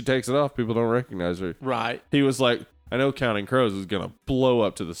 She takes it off. People don't recognize her. Right. He was like, I know Counting Crows is going to blow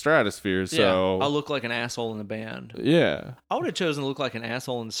up to the stratosphere, so... I'll look like an asshole in the band. Yeah. I would have chosen to look like an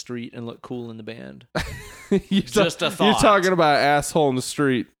asshole in the street and look cool in the band. Just a thought. You're talking about asshole in the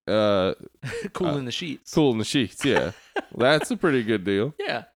street. Cool in the sheets. Cool in the sheets, yeah. That's a pretty good deal.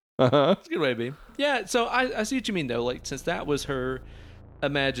 Yeah. Uh-huh. It's a good way to be. Yeah, so I see what you mean, though. Like, since that was her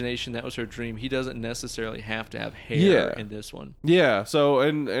imagination, that was her dream, he doesn't necessarily have to have hair in this one. Yeah, so,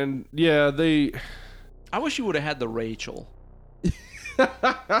 and yeah, they... I wish you would have had the Rachel.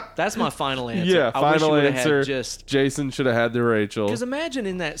 That's my final answer. Yeah, I wish you final would have answer. had just... Jason should have had the Rachel. Because imagine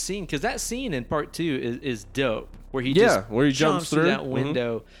in that scene, because that scene in part 2 is dope, where he where he jumps through through that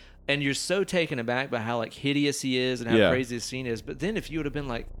window, and you're so taken aback by how like hideous he is and how crazy the scene is. But then if you would have been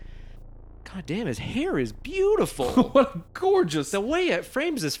like, God damn, his hair is beautiful. What a gorgeous... The way it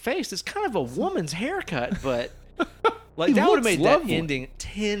frames his face is kind of a woman's haircut, but like He that would have looks made lovely. that ending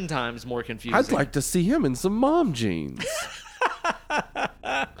 10 times more confusing. I'd like to see him in some mom jeans.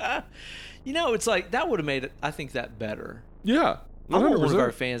 You know, it's like that would have made it, I think, that better. Yeah. I want one of 100%.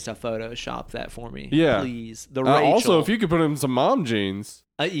 our fans to Photoshop that for me. Yeah. Please. The Rachel. Also, if you could put him in some mom jeans.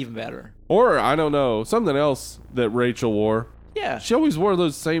 Even better. Or, I don't know, something else that Rachel wore. Yeah. She always wore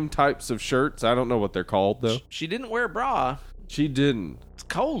those same types of shirts. I don't know what they're called, though. She didn't wear a bra. She didn't. It's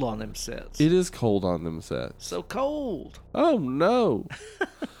cold on them sets. It is cold on them sets. So cold. Oh, no.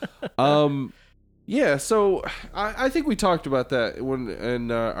 Yeah, so I think we talked about that when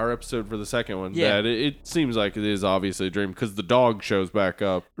in our episode for the second one. Yeah. That it seems like it is obviously a dream because the dog shows back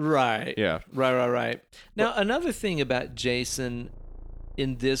up. Right. Yeah. Right. Now, another thing about Jason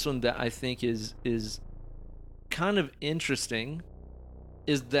in this one that I think is kind of interesting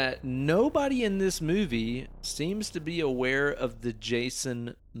is that nobody in this movie seems to be aware of the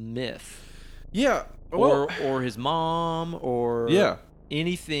Jason myth. Yeah. Well, Or his mom or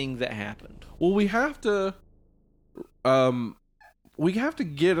anything that happened. Well, we have to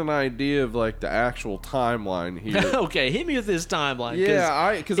get an idea of like the actual timeline here. Okay, hit me with this timeline.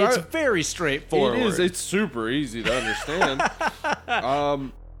 Yeah, because it's very straightforward. It is. It's super easy to understand.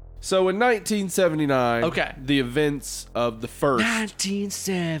 So in 1979, the events of the first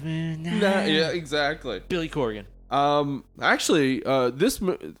 1979. Yeah, exactly. Billy Corgan. Actually,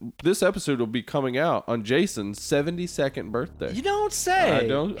 this episode will be coming out on Jason's 72nd birthday. You don't say.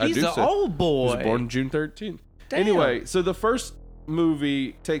 He's an old boy. He was born June 13th. Damn. Anyway, so the first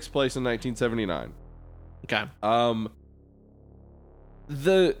movie takes place in 1979. Okay.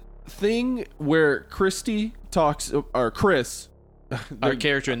 The thing where Christy talks, or Chris, our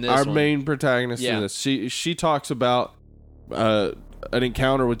character in this our one. main protagonist in this, she talks about an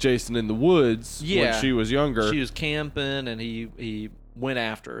encounter with Jason in the woods when she was younger. She was camping and he went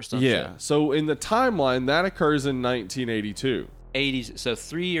after her or something. Yeah. So in the timeline, that occurs in 1982. 80s. So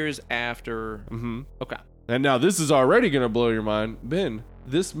 3 years after. Mm-hmm. Okay. And now this is already going to blow your mind. Ben,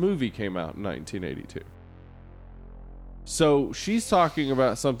 this movie came out in 1982. So she's talking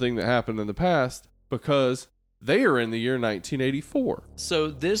about something that happened in the past because they are in the year 1984. So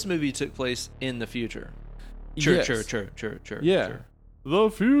this movie took place in the future. Sure. Yeah. Sure. The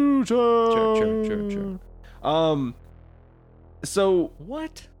future. Sure. So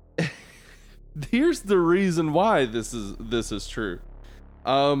what? Here's the reason why this is true.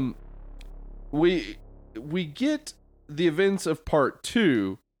 We get the events of part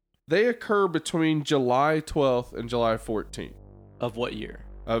 2. They occur between July 12th and July 14th. Of what year?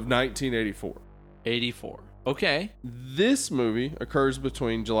 Of 1984. 84. Okay. This movie occurs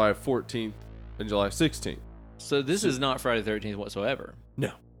between July 14th and July 16th. So this is not Friday the 13th whatsoever.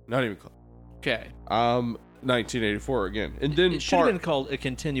 No, not even close. Okay. 1984 again. And then it should have been called a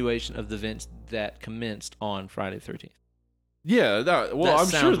continuation of the events that commenced on Friday the 13th. Yeah, That I'm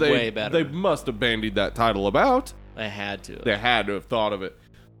sure sounds way better. they must have bandied that title about. They had to. They had to have thought of it.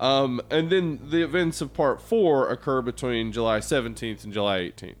 And then the events of part 4 occur between July 17th and July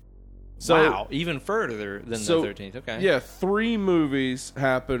 18th. So, wow, even further than the 13th. Okay. Yeah, 3 movies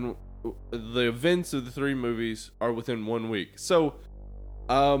happen. The events of the 3 movies are within 1 week. So,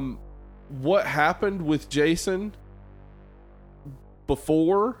 what happened with Jason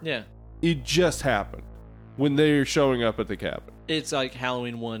before? Yeah. It just happened when they're showing up at the cabin. It's like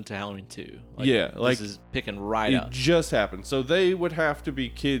Halloween 1 to Halloween 2. Like this is picking right it up. just happened. So they would have to be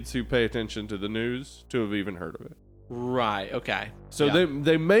kids who pay attention to the news to have even heard of it. Right. Okay. So Yeah.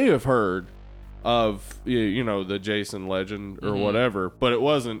 they may have heard of the Jason legend or whatever, but it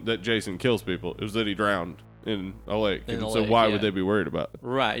wasn't that Jason kills people. It was that he drowned in a lake. In and a so lake, why yeah. would they be worried about it?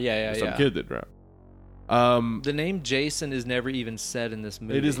 Right. Yeah. Some kid that drowned. The name Jason is never even said in this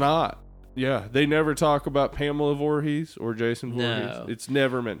movie. It is not. Yeah, they never talk about Pamela Voorhees or Jason Voorhees. No. It's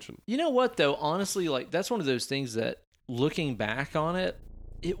never mentioned. You know what though? Honestly, like that's one of those things that looking back on it,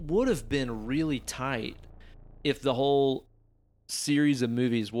 it would have been really tight if the whole series of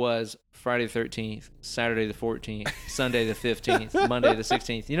movies was Friday the 13th, Saturday the 14th, Sunday the 15th, Monday the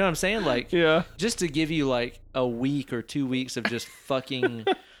 16th. You know what I'm saying? Like, Yeah. just to give you like a week or 2 weeks of just fucking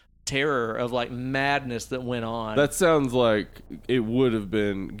terror of like madness that went on. That sounds like it would have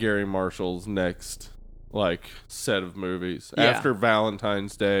been Gary Marshall's next set of movies Yeah. after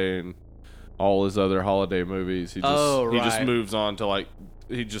Valentine's Day and all his other holiday movies. He just right. moves on to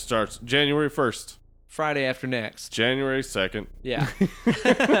he just starts January 1st, Friday after next. January 2nd. Yeah.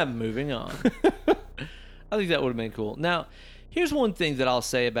 Moving on. I think that would have been cool. Now, here's one thing that I'll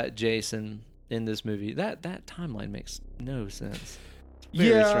say about Jason in this movie. That timeline makes no sense.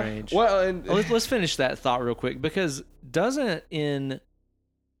 Very strange. Well, and Let's finish that thought real quick, because doesn't in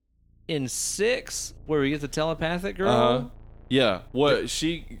 6 where we get the telepathic girl, yeah,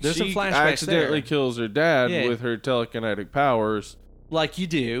 she There's some flashbacks accidentally there. kills her dad Yeah. with her telekinetic powers. like you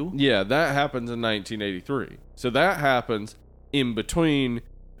do. Yeah, that happens in 1983. So that happens in between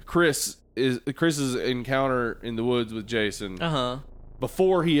Chris's encounter in the woods with Jason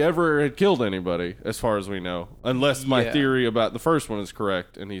before he ever had killed anybody, as far as we know, unless my Yeah. theory about the first one is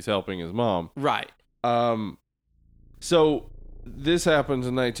correct and he's helping his mom. Right. So this happens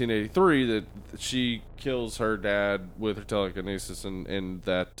in 1983 that she kills her dad with her telekinesis and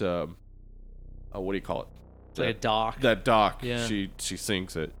that what do you call it? It's like a dock. That dock. Yeah. She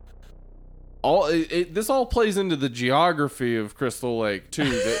sinks it. This all plays into the geography of Crystal Lake too.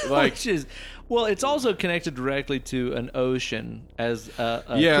 That, Which is, well, it's also connected directly to an ocean as a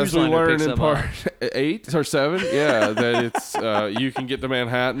as cruise we liner learn picks in them part up. 8 or 7. Yeah, that it's you can get to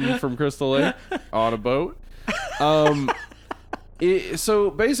Manhattan from Crystal Lake on a boat. So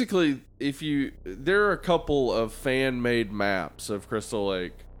basically, there are a couple of fan-made maps of Crystal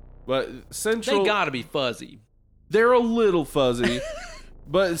Lake, but Central They gotta be fuzzy. they're a little fuzzy.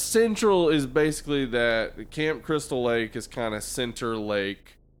 But Central is basically that Camp Crystal Lake is kind of center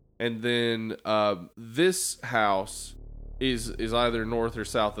lake, and then this house is either north or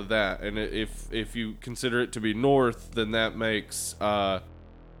south of that. And if you consider it to be north, then that makes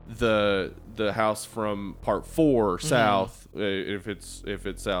the house from part 4 south. If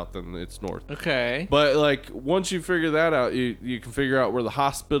it's south, then it's north. Okay. But once you figure that out, you can figure out where the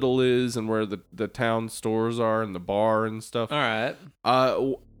hospital is and where the town stores are and the bar and stuff. All right.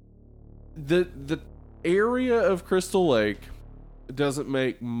 The area of Crystal Lake doesn't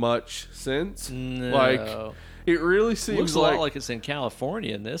make much sense. No. It really seems Looks a lot like it's in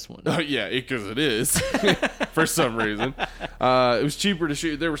California in this one. Oh yeah, because it is for some reason. It was cheaper to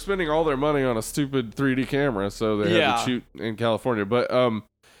shoot. They were spending all their money on a stupid 3D camera, so they had to shoot in California. But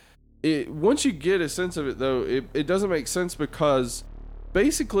once you get a sense of it, though, it doesn't make sense because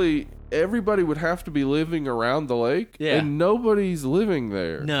basically everybody would have to be living around the lake, and nobody's living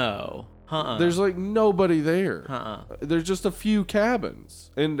there. No. There's nobody there. Uh-uh. There's just a few cabins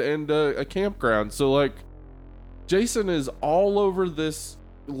and a campground. So Jason is all over this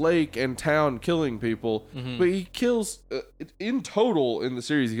lake and town killing people, but he kills in total in the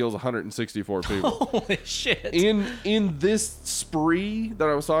series he kills 164 people. Holy shit. In this spree that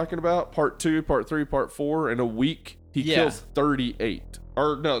I was talking about, part 2, part 3, part 4, in a week he kills 38.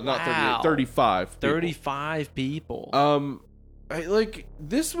 Or no, not 38, 35 people. 35 people. The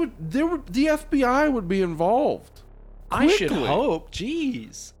FBI would be involved. I should quickly. hope.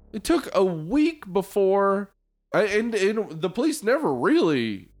 Jeez. It took a week before, and the police never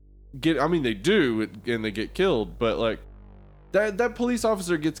really get. I mean, they do, and they get killed. But that police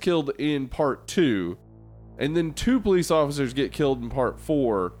officer gets killed in part 2, and then 2 police officers get killed in part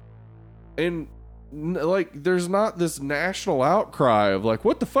 4, and like, there's not this national outcry of like,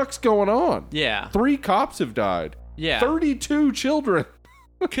 what the fuck's going on? Yeah. 3 cops have died. Yeah. 32 children.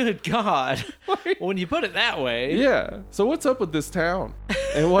 Good God. When you put it that way. Yeah. So what's up with this town?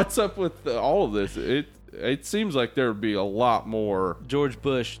 And what's up with all of this? It seems like there would be a lot more. George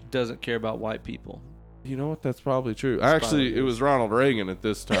Bush doesn't care about white people. You know what? That's probably true. Actually, it was Ronald Reagan at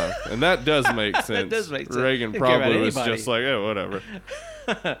this time. And that does make sense. That does make sense. Reagan Didn't care about probably was anybody. just like, oh, whatever.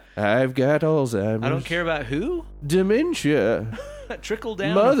 I've got Alzheimer's. I don't care about who? Dementia. Trickle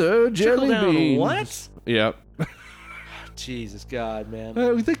down. Mother Trickle jelly down beans. what? Yep. Jesus God, man.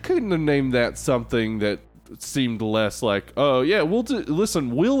 They couldn't have named that something that seemed less like, oh yeah, we'll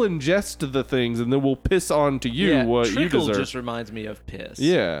listen, we'll ingest the things and then we'll piss on to you Yeah, what you trickle deserve. just reminds me of piss.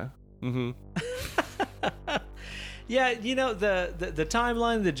 Yeah. Mm-hmm. Yeah, you know, the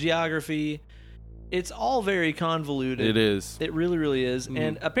timeline, the geography, it's all very convoluted. It is. It really, really is. Mm-hmm.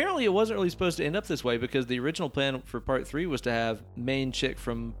 And apparently it wasn't really supposed to end up this way because the original plan for part 3 was to have main chick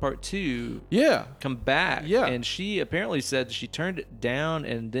from part 2 Yeah. come back. Yeah. And she apparently said she turned it down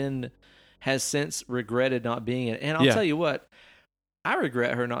and then has since regretted not being in it. And I'll Yeah. tell you what, I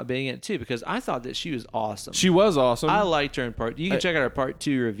regret her not being in it too because I thought that she was awesome. She was awesome. I liked her in part. You can check out our part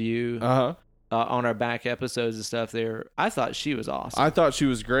 2 review Uh-huh. on our back episodes and stuff there. I thought she was awesome. I thought she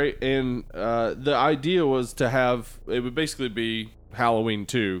was great, and the idea was to have it would basically be Halloween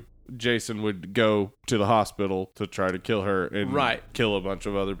 2. Jason would go to the hospital to try to kill her and Right. kill a bunch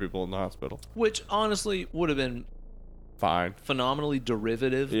of other people in the hospital. Which honestly would have been Fine. phenomenally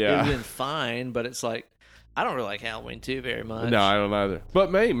derivative. Yeah. It would have been fine, but it's like, I don't really like Halloween 2 very much. No, I don't either. But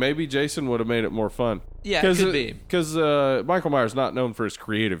maybe Jason would have made it more fun. Yeah, it could be. Because Michael Myers not known for his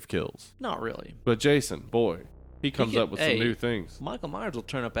creative kills. Not really. But Jason, boy, he comes can- up with hey. some new things. Michael Myers will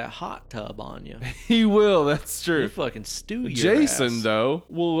turn up that hot tub on you. He will, that's You true. fucking stew your Jason, ass. though,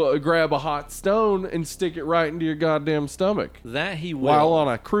 will grab a hot stone and stick it right into your goddamn stomach That he will. while on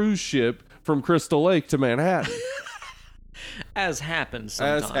a cruise ship from Crystal Lake to Manhattan. As happens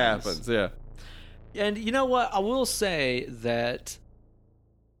sometimes. As happens, yeah. And you know what? I will say that,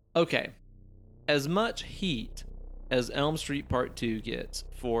 okay, as much heat as Elm Street Part 2 gets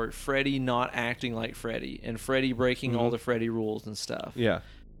for Freddy not acting like Freddy and Freddy breaking all the Freddy rules and stuff, Yeah.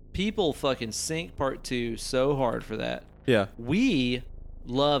 people fucking sink Part 2 so hard for that. Yeah. We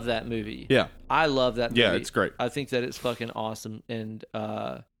love that movie. Yeah. I love that movie. Yeah, it's great. I think that it's fucking awesome. And,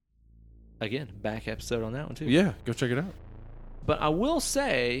 again, back episode on that one, too. Yeah, go check it out. But I will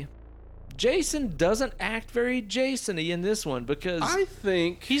say, Jason doesn't act very Jason-y in this one because I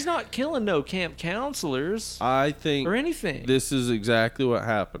think he's not killing no camp counselors or anything. this is exactly what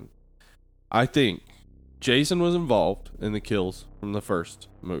happened. I think Jason was involved in the kills from the first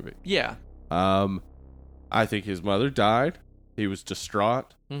movie. Yeah. I think his mother died. He was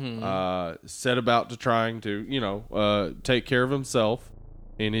distraught. Mm-hmm. Set about to trying to, take care of himself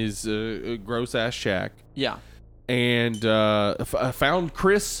in his gross ass shack. Yeah. And found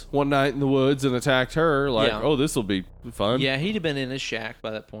Chris one night in the woods and attacked her. Like, Yeah. oh, this will be fun. Yeah, he'd have been in his shack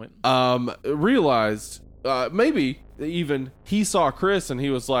by that point. Realized maybe even he saw Chris and he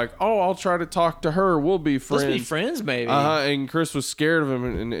was like, oh, I'll try to talk to her. We'll be friends. Let's be friends, maybe. And Chris was scared of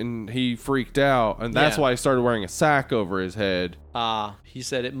him and he freaked out. And that's Yeah. why he started wearing a sack over his head. He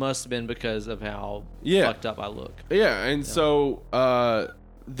said it must have been because of how Yeah. fucked up I look. Yeah. And so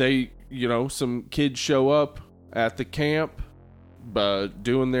they, some kids show up at the camp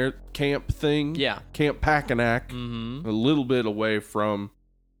doing their camp thing. Yeah. Camp Packanack. Mm-hmm. A little bit away from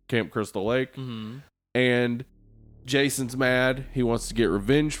Camp Crystal Lake. Mm-hmm. And Jason's mad. He wants to get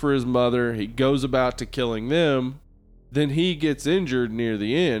revenge for his mother. He goes about to killing them. Then he gets injured near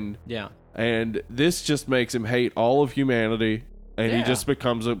the end. Yeah. And this just makes him hate all of humanity. And he Yeah. just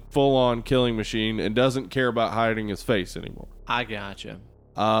becomes a full-on killing machine and doesn't care about hiding his face anymore. I gotcha.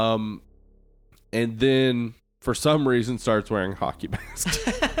 And then, for some reason, starts wearing a hockey mask.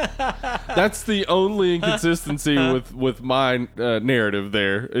 That's the only inconsistency with my narrative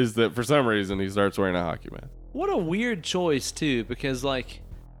there, is that for some reason he starts wearing a hockey mask. What a weird choice, too, because, like,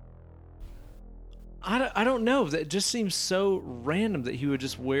 I don't know. That just seems so random that he would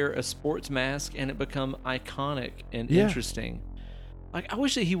just wear a sports mask and it become iconic and Yeah. interesting. Like, I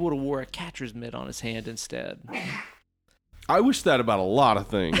wish that he would have wore a catcher's mitt on his hand instead. I wish that about a lot of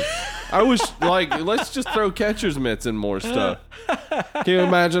things. I wish, let's just throw catcher's mitts in more stuff. Can you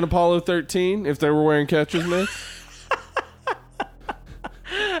imagine Apollo 13 if they were wearing catcher's mitts?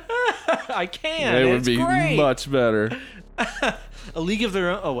 I can. It would It's be great. much better. A League of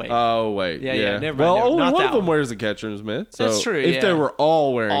Their Own. Oh, wait. Oh, wait. Yeah, never mind, Well, never- only not one that of them one. wears a catcher's mitt. So That's true, if yeah. they were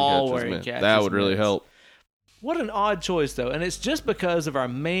all wearing All catcher's wearing mitts, that catcher's would really mitts. help. What an odd choice, though. And it's just because of our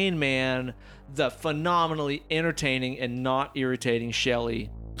main man, the phenomenally entertaining and not irritating Shelley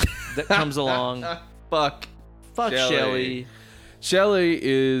that comes along. Fuck Shelley. Shelley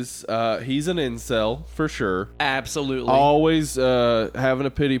is, he's an incel, for sure. Absolutely. Always having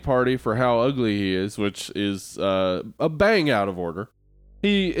a pity party for how ugly he is, which is a bang out of order.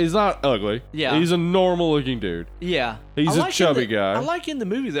 He is not ugly. Yeah. He's a normal-looking dude. Yeah. He's a chubby guy. I like in the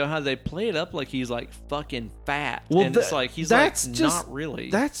movie, though, how they play it up like he's, like, fucking fat. Well, and it's like, he's, that's like, just, not really.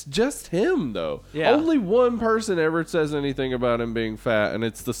 That's just him, though. Yeah. Only one person ever says anything about him being fat, and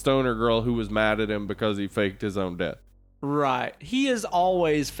it's the stoner girl who was mad at him because he faked his own death. Right. He is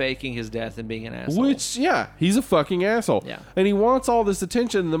always faking his death and being an asshole. Which, yeah, he's a fucking asshole. Yeah. And he wants all this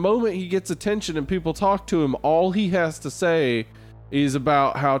attention. The moment he gets attention and people talk to him, all he has to say is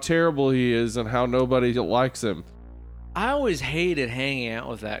about how terrible he is and how nobody likes him. I always hated hanging out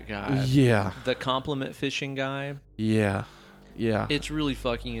with that guy. Yeah. The compliment fishing guy. Yeah. Yeah. It's really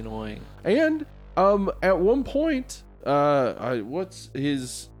fucking annoying. And at one point, what's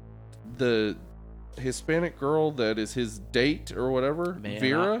the Hispanic girl that is his date or whatever? Man,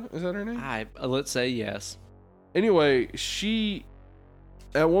 Vera? Is that her name? Let's say yes. Anyway, she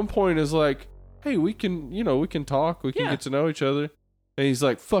at one point is like, hey, we can talk. We can get to know each other. And he's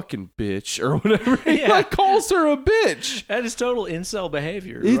like, fucking bitch, or whatever. He like calls her a bitch. That is total incel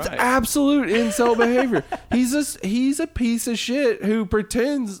behavior. It's right. absolute incel behavior. He's a piece of shit who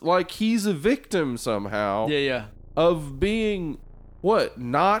pretends like he's a victim somehow Yeah. of being,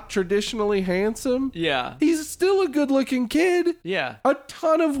 not traditionally handsome? Yeah. He's still a good-looking kid. Yeah. A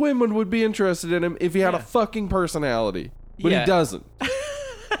ton of women would be interested in him if he had a fucking personality. But he doesn't.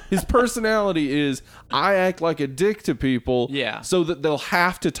 His personality is, I act like a dick to people so that they'll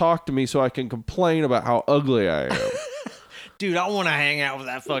have to talk to me so I can complain about how ugly I am. Dude, I want to hang out with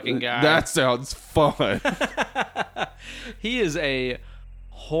that fucking guy. That sounds fun. He is a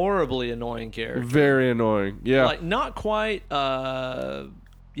horribly annoying character. Very annoying. Yeah. Like, not quite,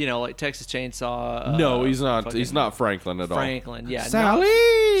 like Texas Chainsaw. No, he's not. He's not Franklin at all. Franklin, yeah.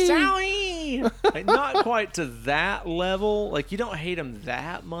 Sally! Like, not quite to that level. Like, you don't hate him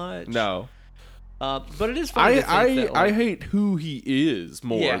that much. No. But it is funny to think that, I hate who he is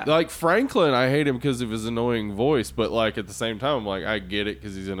more. Yeah. Like Franklin, I hate him because of his annoying voice, but like at the same time, I'm like, I get it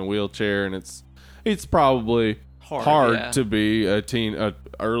because he's in a wheelchair and it's probably hard to be a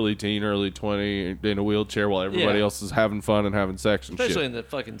early 20 in a wheelchair while everybody else is having fun and having sex and especially shit. in the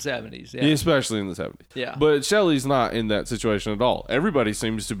fucking 70s. Yeah, especially in the 70s. Yeah. But Shelley's not in that situation at all. Everybody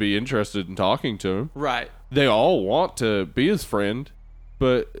seems to be interested in talking to him. Right. They all want to be his friend,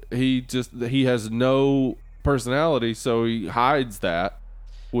 but he has no personality, so he hides that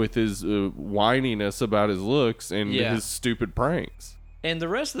with his whininess about his looks and his stupid pranks. And the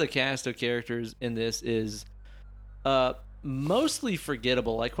rest of the cast of characters in this is mostly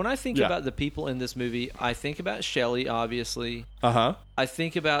forgettable. Like, when I think about the people in this movie, I think about Shelley, obviously. Uh-huh. I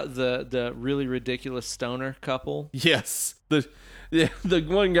think about the really ridiculous stoner couple. Yes. The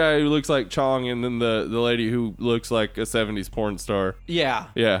one guy who looks like Chong, and then the lady who looks like a 70s porn star. Yeah.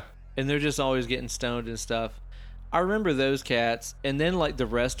 Yeah. And they're just always getting stoned and stuff. I remember those cats. And then, like, the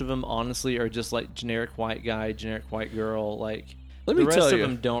rest of them, honestly, are just, like, generic white guy, generic white girl. Like, the rest of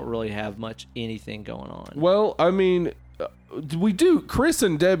them don't really have much anything going on. Well, I mean, Chris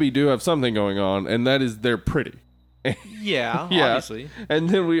and Debbie do have something going on, and that is they're pretty. Yeah, obviously. And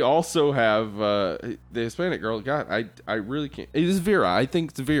then we also have the Hispanic girl. God, I really can't. It is Vera. I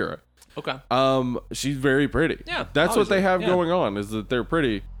think it's Vera. Okay. She's very pretty. Yeah, that's what they have going on, is that they're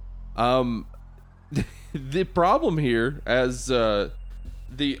pretty. The problem here, as the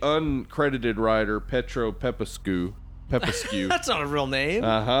uncredited writer Petro Pepescu. That's not a real name.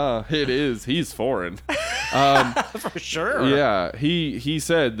 It is. He's foreign. For sure. Yeah, he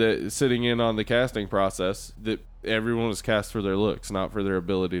said that sitting in on the casting process that everyone was cast for their looks, not for their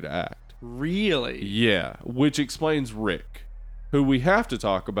ability to act. Really? Yeah, which explains Rick, who we have to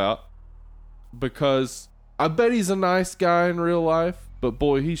talk about, because I bet he's a nice guy in real life, but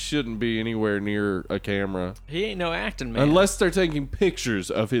boy, he shouldn't be anywhere near a camera. He ain't no acting man. Unless they're taking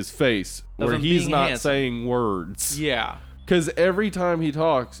pictures of his face where he's not handsome. saying words. Yeah. Because every time he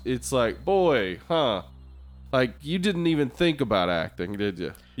talks, it's like, boy, huh? Like, you didn't even think about acting, did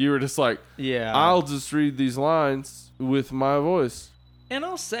you? You were just like, yeah, I'll just read these lines with my voice. And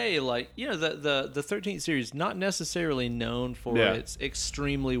I'll say, like, the 13th series, not necessarily known for its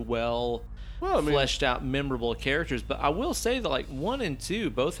extremely fleshed out, memorable characters, but I will say that, like, 1 and 2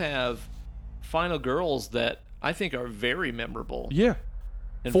 both have final girls that I think are very memorable. Yeah.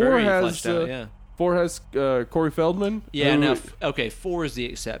 And 4 very has fleshed out, 4 has Corey Feldman. Yeah, who- now, okay, 4 is the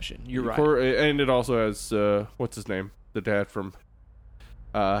exception. You're right. And it also has, what's his name? The dad from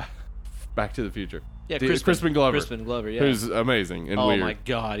Back to the Future. Yeah, Crispin Glover. Crispin Glover, yeah. Who's amazing and oh weird. my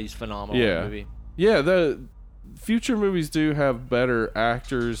God, he's phenomenal in Yeah. the movie. Yeah, the future movies do have better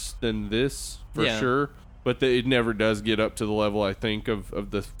actors than this, for Yeah. sure. But it never does get up to the level, I think,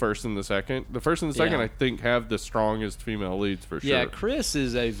 of the first and the second. The first and the second, Yeah. I think, have the strongest female leads, for sure. Yeah, Chris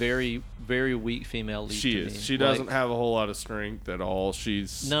is a very, very weak female lead. She to is. me. She doesn't have a whole lot of strength at all.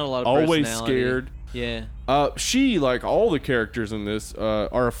 She's not a lot of always personality. scared. Yeah. She, like all the characters in this,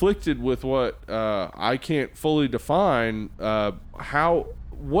 are afflicted with what I can't fully define.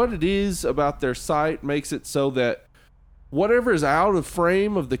 What it is about their sight makes it so that whatever is out of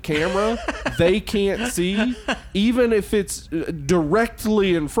frame of the camera, they can't see, even if it's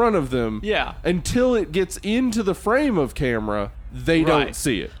directly in front of them. Yeah. Until it gets into the frame of camera, they Right. don't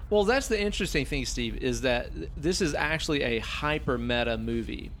see it. Well, that's the interesting thing, Steve, is that this is actually a hyper meta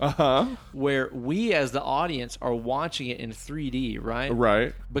movie where we as the audience are watching it in 3D, right?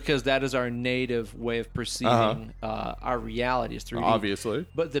 Right. Because that is our native way of perceiving our reality is 3D. Obviously.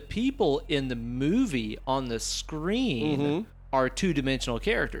 But the people in the movie on the screen are two-dimensional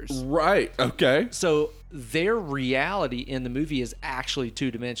characters. Right. Okay. So their reality in the movie is actually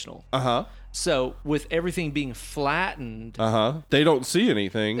two-dimensional. So with everything being flattened, They don't see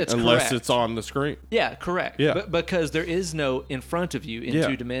anything That's unless correct. it's on the screen. yeah, correct. Yeah. But because there is no in front of you in Yeah.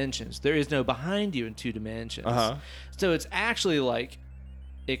 2 dimensions. There is no behind you in 2 dimensions. So it's actually like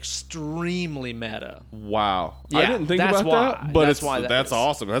extremely meta. Wow. I Yeah, didn't think that's about why. that, but That's why that that's is.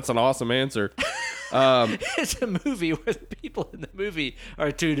 awesome. That's an awesome answer. It's a movie where the people in the movie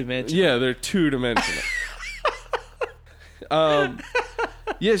are 2 dimensional. Yeah, they're 2-dimensional.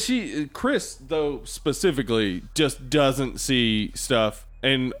 Yeah, Chris, though, specifically, just doesn't see stuff.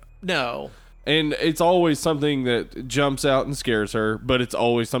 And No. it's always something that jumps out and scares her, but it's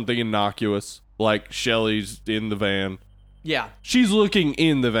always something innocuous, like Shelly's in the van. Yeah. She's looking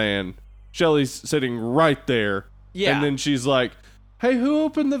in the van. Shelly's sitting right there. Yeah. And then she's like, hey, who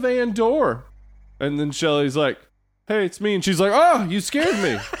opened the van door? And then Shelly's like, hey, it's me. And she's like, oh, you scared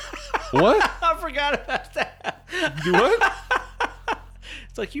me. What? I forgot about that. What?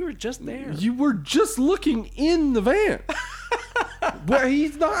 It's like you were just there. You were just looking in the van. Well,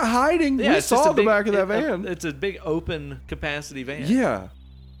 he's not hiding. We it's just saw a the big- back of that van. It's a big open capacity van. Yeah.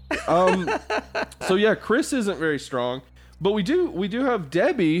 So yeah, Chris isn't very strong, but we do have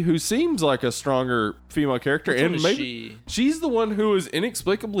Debbie, who seems like a stronger female character, Which one and is maybe she's the one who is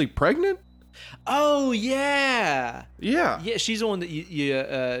inexplicably pregnant. Oh yeah. Yeah. Yeah, she's the one that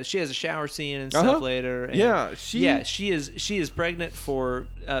she has a shower scene and stuff later. And Yeah, she is pregnant for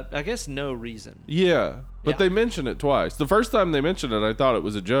I guess no reason. Yeah, but Yeah. they mention it twice. The first time they mentioned it, I thought it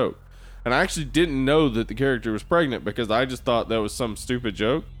was a joke. And I actually didn't know that the character was pregnant because I just thought that was some stupid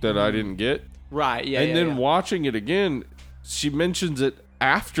joke that I didn't get. Right. Yeah. And then yeah. watching it again, she mentions it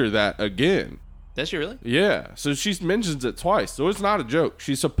after that again. Does she really? Yeah, so she mentions it twice. So it's not a joke.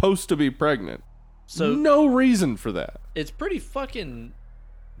 She's supposed to be pregnant. So No reason for that. it's pretty fucking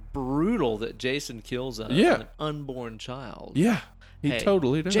brutal that Jason kills an unborn child. Yeah, he Hey,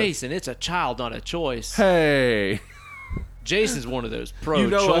 totally does. Jason, it's a child, not a choice. Hey. Jason's one of those You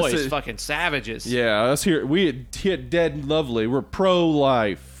know us pro-choice at- fucking savages. Yeah, us here, we hit Dead and Lovely. We're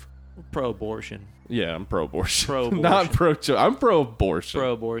pro-life. Pro-abortion. Yeah, I'm pro-abortion. Pro-abortion. Not pro-cho. I'm pro-abortion.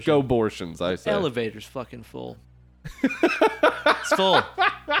 Pro-abortion. Go abortions, I say. Elevator's fucking full. It's full.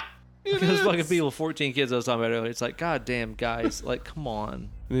 Those fucking people, 14 kids I was talking about earlier. It's like, God damn, guys. Like, come on.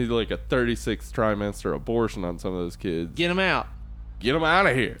 You need like a 36th trimester abortion on some of those kids. Get them out. Get them out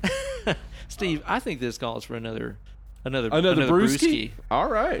of here. Steve, I think this calls for another Another brewski. brewski? All It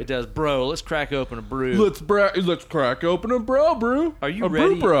right. does. Bro, let's crack open a brew. Let's crack open a brew. Are you a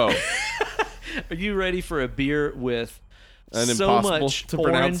ready? Brew bro. Are you ready for a beer with An so impossible much to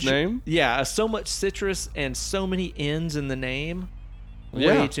pronounce orange? name? Yeah, so much citrus and so many N's in the name.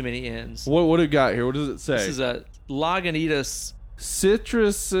 Yeah. Way too many N's. What do you got here? What does it say? This is a Lagunitas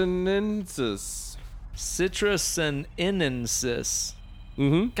Citrusinensis. Citrusinensis.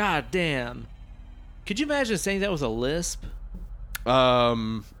 Mm-hmm. God damn. Could you imagine saying that with a lisp?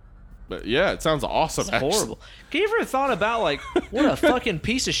 But yeah, it sounds awesome. It's actually. horrible. Can you ever thought about like what a fucking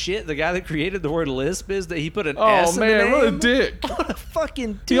piece of shit the guy that created the word lisp is, that he put an Oh S in the man, name? what a dick. What a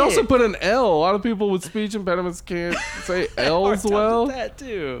fucking dick. He also put an L. A lot of people with speech impediments can't say L's Hard times well. with that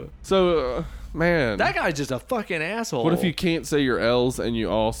too. So, man. That guy's just a fucking asshole. What if you can't say your L's and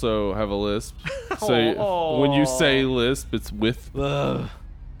you also have a lisp? So Oh. when you say lisp, it's with. Ugh,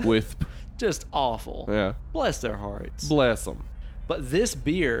 With. just awful. Yeah. Bless their hearts. Bless them. But this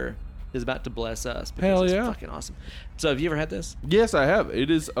beer is about to bless us. Because Hell it's yeah. fucking awesome. So have you ever had this? Yes, I have. It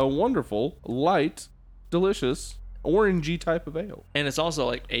is a wonderful, light, delicious, orangey type of ale. And it's also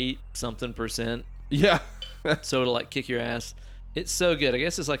like 8% Yeah. so it'll like kick your ass. It's so good. I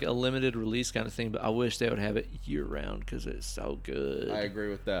guess it's like a limited release kind of thing, but I wish they would have it year round because it's so good. I agree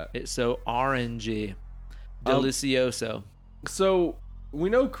with that. It's so orangey. Delicioso. So we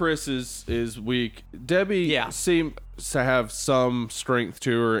know Chris is weak. Debbie seems to have some strength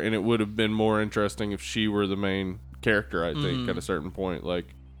to her, and it would have been more interesting if she were the main character, I think, at a certain point. Like,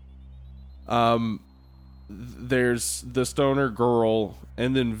 there's the stoner girl,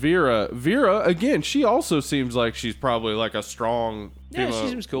 and then Vera. Vera, again, she also seems like she's probably like a strong Yeah, she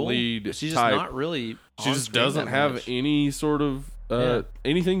seems cool. lead She's just type. not really. She on just screen doesn't that have much. any sort of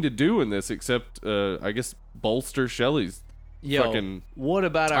anything to do in this except, I guess, bolster Shelley's fucking what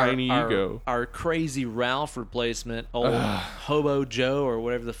about tiny ego. our crazy Ralph replacement, old Hobo Joe or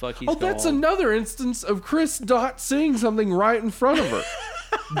whatever the fuck he's called? That's another instance of Chris not seeing something right in front of her.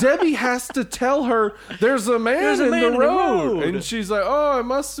 Debbie has to tell her there's a man, in the road. And she's like, oh, I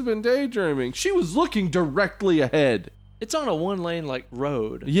must have been daydreaming. She was looking directly ahead. It's on a one-lane like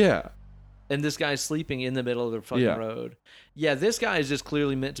road. Yeah. And this guy's sleeping in the middle of the fucking road. Yeah, this guy is just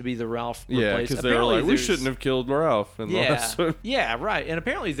clearly meant to be the Ralph Yeah, replacement. because they were like, we shouldn't have killed Ralph. In the last one. Yeah, right. And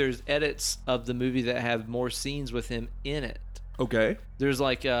apparently there's edits of the movie that have more scenes with him in it. Okay. There's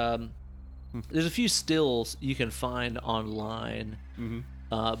like, there's a few stills you can find online.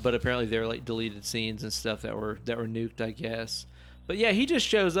 But apparently they're like deleted scenes and stuff that were nuked, I guess. But yeah, he just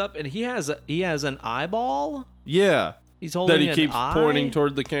shows up and he has an eyeball. Yeah. He's holding that he an keeps eye. pointing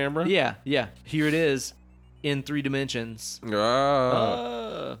toward the camera. Yeah. Here it is, in 3 dimensions.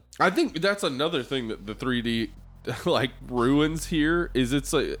 I think that's another thing that the 3D like ruins here is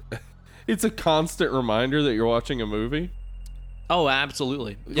it's a constant reminder that you're watching a movie. Oh,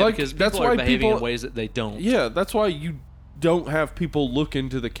 absolutely. Yeah, Like, because that's people are why behaving people- in ways that they don't. Yeah, that's why you don't have people look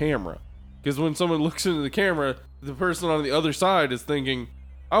into the camera. Because when someone looks into the camera, the person on the other side is thinking,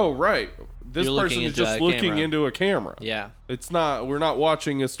 "Oh, right, this You're looking person is into just a looking camera." into a camera." Yeah. It's not. We're not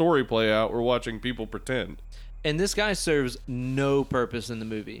watching a story play out. We're watching people pretend. And this guy serves no purpose in the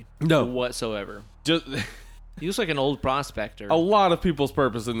movie. No. Whatsoever. Just He looks like an old prospector. a lot of people's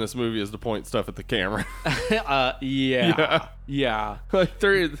purpose in this movie is to point stuff at the camera. Yeah. Like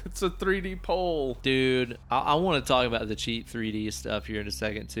it's a 3D pole. Dude, I want to talk about the cheap 3D stuff here in a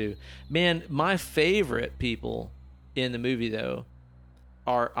second, too. Man, my favorite people in the movie, though,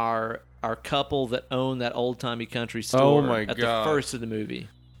 are our couple that own that old-timey country store Oh my at God. the first of the movie.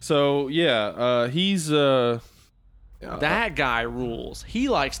 So yeah, he's That guy rules. He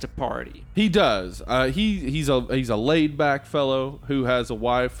likes to party. he does. He's a laid back fellow who has a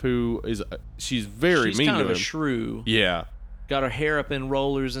wife who is she's very She's mean kind to of him. a shrew. Yeah. Got her hair up in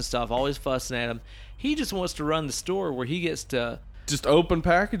rollers and stuff, always fussing at him. He just wants to run the store where he gets to Just open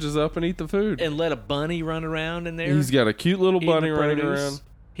packages up and eat the food. and let a bunny run around in there. He's got a cute little eating bunny the running produce. around.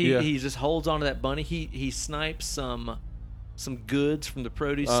 He just holds onto that bunny. He snipes some goods from the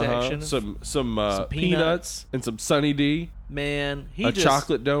produce section. Some peanuts and some Sunny D. Man, A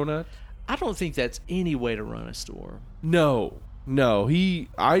chocolate donut. I don't think that's any way to run a store. No.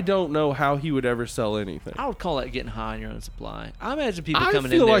 I don't know how he would ever sell anything. I would call that getting high on your own supply. I imagine people I coming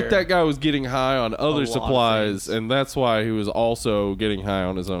feel in there. like that guy was getting high on other lot of supplies, things. and that's why he was also getting high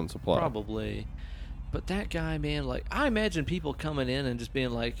on his own supply. Probably. But that guy, man, like, I imagine people coming in and just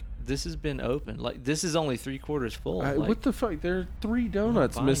being like, this has been open. Like, this is only 3/4 full. Like, What the fuck? There are 3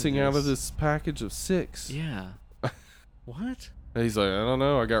 donuts buying missing out of this. this package of 6. Yeah. What? And he's like, I don't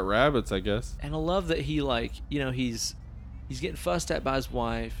know. I got rabbits, I guess. And I love that he, like, he's getting fussed at by his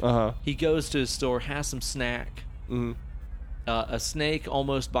wife. Uh-huh. He goes to his store, has some snack. Mhm. A snake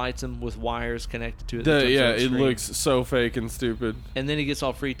almost bites him with wires connected to it. that jumps Yeah, on the it screen. looks so fake and stupid. And then he gets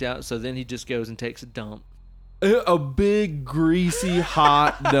all freaked out, so then he just goes and takes a dump. A big, greasy,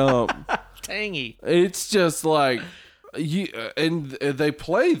 hot dump. Tangy. It's just like... and they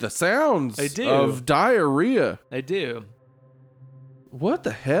play the sounds They do. of diarrhea. They do. What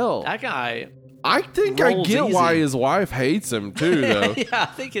the hell? That guy... I think I rolls get easy. why his wife hates him, too, though. Yeah, I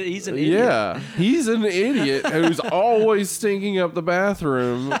think he's an idiot. Yeah, he's an idiot who's always stinking up the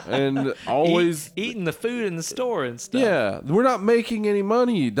bathroom and always... Eating the food in the store and stuff. Yeah, we're not making any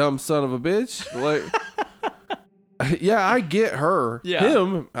money, you dumb son of a bitch. Like, yeah, I get her. Yeah.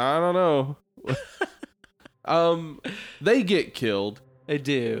 Him, I don't know. They get killed They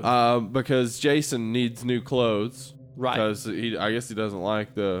do. because Jason needs new clothes. Right. Because I guess he doesn't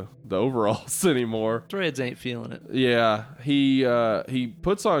like the overalls anymore. Threads ain't feeling it. Yeah, he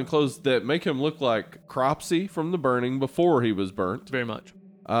puts on clothes that make him look like Cropsy from The Burning before he was burnt. Very much.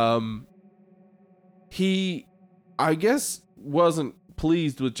 He, I guess, wasn't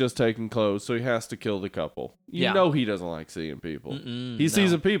pleased with just taking clothes, so he has to kill the couple. You know he doesn't like seeing people. He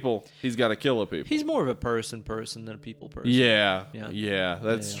sees a people, he's got to kill a people. He's more of a person than a people person. Yeah,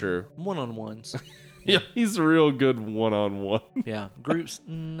 that's true. One-on-ones. Yeah, he's a real good one-on-one. Yeah, groups,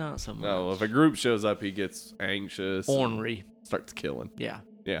 not so much. No, if a group shows up, he gets anxious. Ornery. Starts killing. Yeah.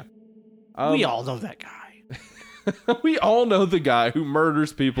 Yeah. We all know that guy. We all know the guy who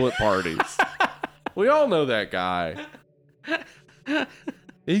murders people at parties. We all know that guy.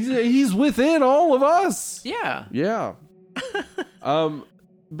 He's within all of us. Yeah. Yeah.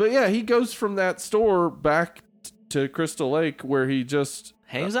 But yeah, he goes from that store back to Crystal Lake where he just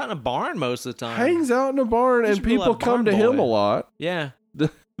hangs out in a barn most of the time. Hangs out in a barn, and people come to him a lot. Yeah.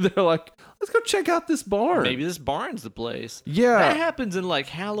 They're like, let's go check out this barn. Maybe this barn's the place. Yeah. That happens in like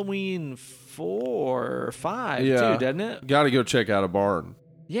Halloween 4 or 5 too, doesn't it? Got to go check out a barn.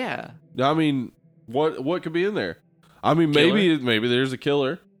 Yeah. I mean, what could be in there? I mean, Killer? maybe there's a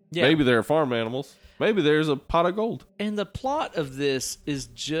killer. Yeah. Maybe there are farm animals. Maybe there's a pot of gold. And the plot of this is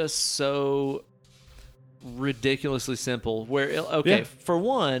just so ridiculously simple. For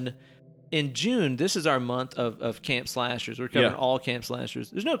one, in June, this is our month of camp slashers. We're covering all camp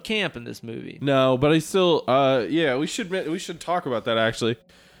slashers. There's no camp in this movie. No, but I still, we should talk about that actually.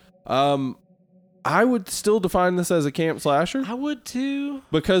 I would still define this as a camp slasher. I would too,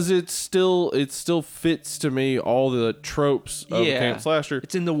 because it still fits to me all the tropes of a camp slasher.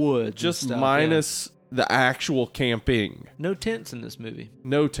 It's in the woods, just minus the actual camping. No tents in this movie.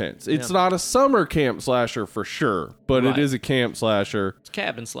 No tents. It's not a summer camp slasher for sure, but it is a camp slasher. It's a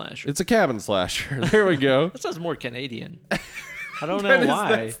cabin slasher. It's a cabin slasher. There we go. That sounds more Canadian. I don't know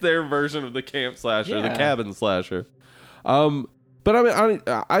why. That's their version of the camp slasher, the cabin slasher. But I mean,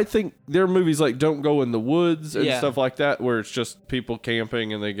 I think there are movies like Don't Go in the Woods and stuff like that, where it's just people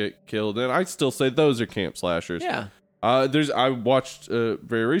camping and they get killed, and I still say those are camp slashers. Yeah. I watched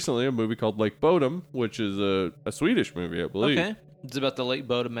very recently a movie called Lake Bodom, which is a Swedish movie, I believe. Okay. It's about the Lake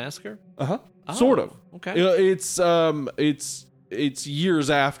Bodom massacre. Sort of. Okay. It's years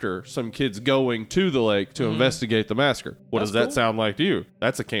after some kids going to the lake to investigate the massacre. What does that sound like to you?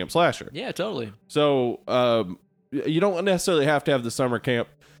 That's a camp slasher. Yeah, totally. So you don't necessarily have to have the summer camp.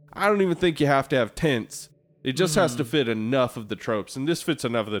 I don't even think you have to have tents. It just has to fit enough of the tropes, and this fits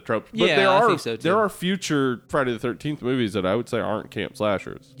enough of the tropes. But I think so too. There are future Friday the 13th movies that I would say aren't camp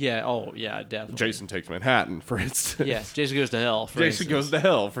slashers. Yeah. Oh, yeah, definitely. Jason Takes Manhattan, for instance. Yeah. Jason Goes to Hell. Jason Goes to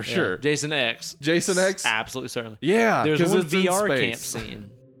Hell for sure. Jason X. Jason X. Absolutely certainly. Yeah. There's one it's VR camp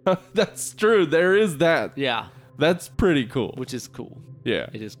scene. That's true. There is that. Yeah. That's pretty cool. Which is cool. Yeah.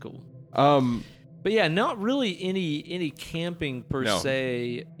 It is cool. But yeah, not really any camping per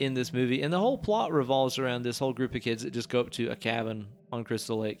se in this movie. And the whole plot revolves around this whole group of kids that just go up to a cabin on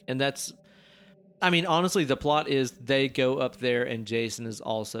Crystal Lake. And that's, I mean, honestly, the plot is they go up there and Jason is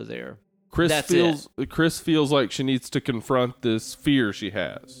also there. Chris feels like she needs to confront this fear she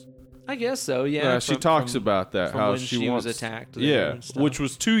has. I guess so, yeah. She talks about that, how she was attacked. Yeah, which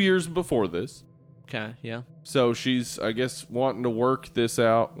was 2 years before this. Okay, yeah. So she's, I guess, wanting to work this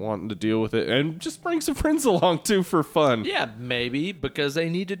out, wanting to deal with it, and just bring some friends along, too, for fun. Yeah, maybe, because they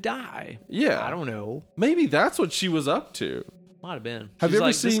need to die. Yeah. I don't know. Maybe that's what she was up to. Might have been. Have you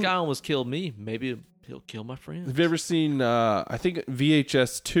ever seen... This guy almost killed me. Maybe he'll kill my friends. Have you ever seen, I think,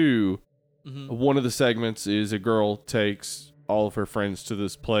 VHS 2, one of the segments is a girl takes all of her friends to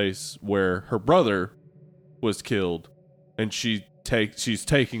this place where her brother was killed, and she's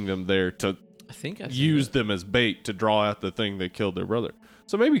taking them there to... I think I use them as bait to draw out the thing that killed their brother.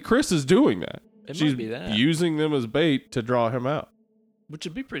 So maybe Chris is doing that. She's might be that. Using them as bait to draw him out. Which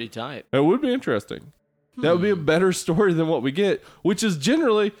would be pretty tight. It would be interesting. That would be a better story than what we get, which is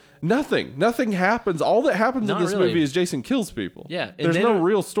generally nothing. Nothing happens. All that happens in this movie is Jason kills people. Yeah. There's no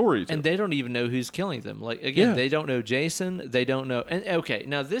real story to it. And they don't even know who's killing them. Like, again, they don't know Jason. They don't know. And okay,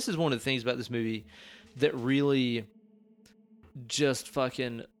 now this is one of the things about this movie that really just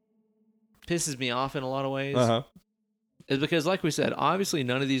fucking pisses me off in a lot of ways. Is because, like we said, obviously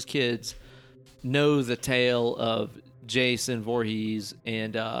none of these kids know the tale of Jason Voorhees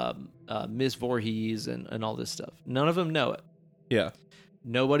and Miss Voorhees and all this stuff. None of them know it. Yeah.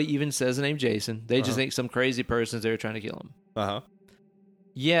 Nobody even says the name Jason. They just think some crazy person's there trying to kill him.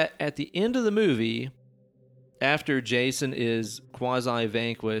 Yet at the end of the movie, after Jason is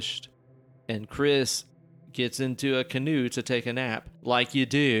quasi-vanquished and Chris gets into a canoe to take a nap, like you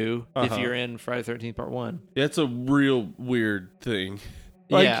do if you're in Friday the 13th Part 1. Yeah, it's a real weird thing.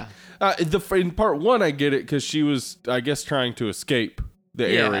 In Part 1, I get it, because she was, I guess, trying to escape the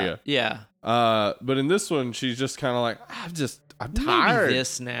area. Yeah. But in this one, she's just kind of like, I'm tired. Maybe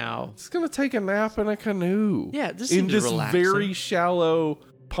this now. It's gonna take a nap in a canoe. Yeah, this in seems this relaxing. very shallow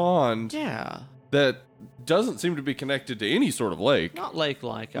pond Yeah. that doesn't seem to be connected to any sort of lake. Not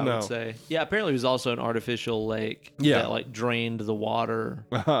lake-like, I No. would say. Yeah, apparently it was also an artificial lake Yeah. that like drained the water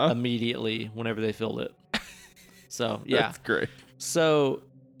immediately whenever they filled it. So, yeah. That's great. So,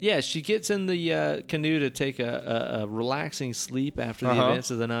 yeah, she gets in the canoe to take a relaxing sleep after the events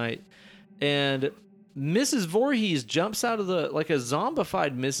of the night. And Mrs. Voorhees jumps out of like a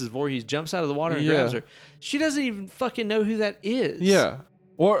zombified Mrs. Voorhees jumps out of the water and grabs her. She doesn't even fucking know who that is. Yeah.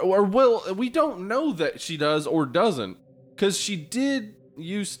 Or well, we don't know that she does or doesn't, because she did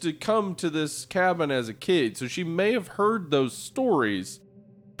used to come to this cabin as a kid, so she may have heard those stories,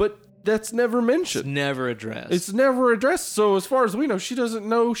 but that's never It's mentioned. never addressed. It's never addressed. So as far as we know, she doesn't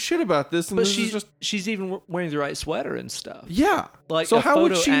know shit about this. And but this is just she's even wearing the right sweater and stuff. yeah. Like so a how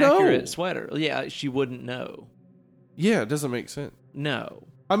would she know? photo-accurate sweater. Yeah, she wouldn't know. Yeah, it doesn't make sense. No.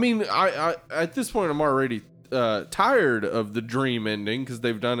 I mean, I at this point I'm already tired of the dream ending because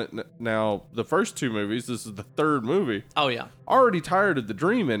they've done it now. The first two movies. This is the third movie. Oh, yeah. Already tired of the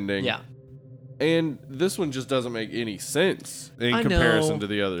dream ending. Yeah. And this one just doesn't make any sense in I comparison know. to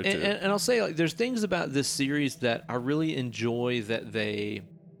the other two. And I'll say, like, there's things about this series that I really enjoy that they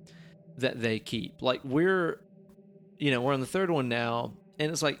keep. Like, we're on the third one now,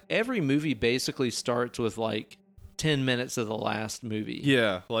 and it's like every movie basically starts with like 10 minutes of the last movie.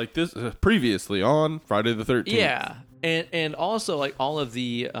 Yeah, like this previously on Friday the 13th. Yeah. And also like all of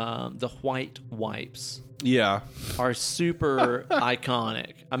the white wipes Yeah. are super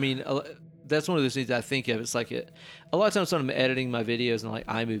iconic. I mean, that's one of those things I think of. It's like a lot of times when I'm editing my videos in like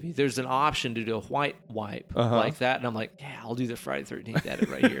iMovie, there's an option to do a white wipe like that, and I'm like, yeah, I'll do the Friday 13th edit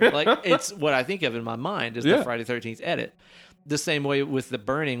right here. Like it's what I think of in my mind is the Friday 13th edit. The same way with the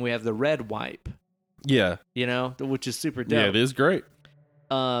burning, we have the red wipe. Yeah. Which is super dope. Yeah, it is great.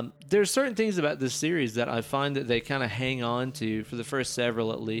 There's certain things about this series that I find that they kind of hang on to for the first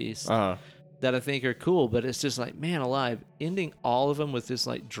several at least. That I think are cool, but it's just like, man alive, ending all of them with this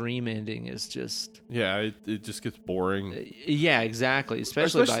like dream ending is just... Yeah, it just gets boring. Yeah, exactly.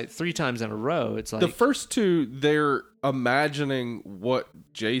 Especially by 3 times in a row. It's like... The first two, they're imagining what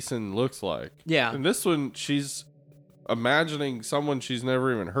Jason looks like. Yeah. And this one, she's imagining someone she's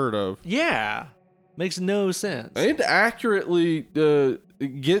never even heard of. Yeah. Makes no sense. And accurately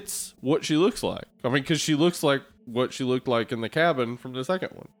gets what she looks like. I mean, because she looks like what she looked like in the cabin from the second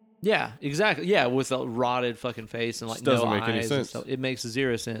one. Yeah, exactly. Yeah, with a rotted fucking face and like Just doesn't no make any eyes sense. and stuff. It makes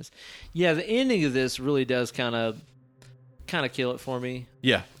zero sense. Yeah, the ending of this really does kind of kill it for me.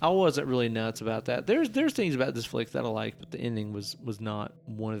 Yeah. I wasn't really nuts about that. There's things about this flick that I like, but the ending was not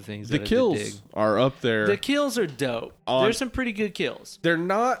one of the things that The I kills did dig. are up there. The kills are dope. There's some pretty good kills. They're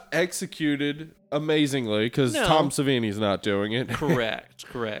not executed amazingly because No. Tom Savini's not doing it. Correct.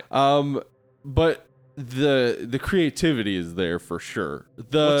 But the creativity is there for sure. What's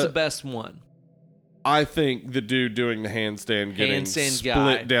the best one? I think the dude doing the handstand getting Handstand split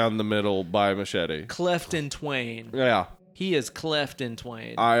guy. down the middle by a machete. Cleft in twain. Yeah. He is cleft in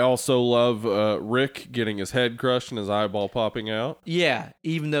twain. I also love Rick getting his head crushed and his eyeball popping out. Yeah,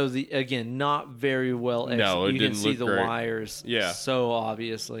 even though again not very well executed. No, it you didn't can see look the great. wires. Yeah. So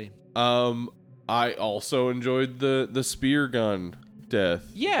obviously. I also enjoyed the spear gun death.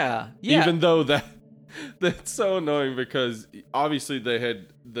 Yeah. Even though that's so annoying because obviously they had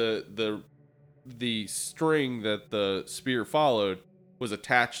the string that the spear followed was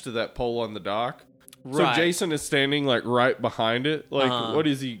attached to that pole on the dock. Right. So Jason is standing like right behind it. Like what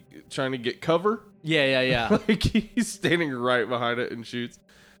is he trying to get cover? Yeah. Like he's standing right behind it and shoots.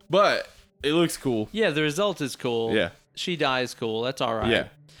 But it looks cool. Yeah, the result is cool. Yeah. She dies cool. That's all right. Yeah.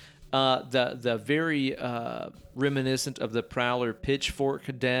 The very reminiscent of the Prowler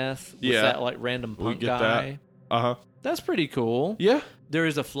pitchfork death with Yeah. that like random punk get guy. that. Uh-huh. That's pretty cool. Yeah. There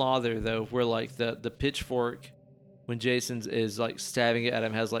is a flaw there though, where like the pitchfork, when Jason's is like stabbing it at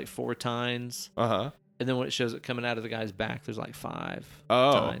him, has like 4 tines. Uh-huh. And then when it shows it coming out of the guy's back, there's like 5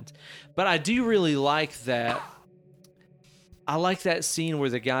 Oh. tines. But I do really like that. I like that scene where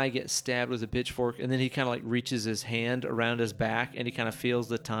the guy gets stabbed with a pitchfork and then he kind of like reaches his hand around his back and he kind of feels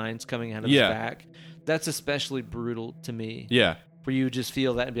the tines coming out of his back. That's especially brutal to me. Yeah. Where you just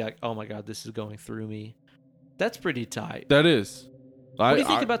feel that and be like, oh my God, this is going through me. That's pretty tight. That is. What do you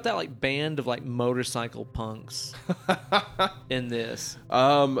think about that like band of like motorcycle punks in this?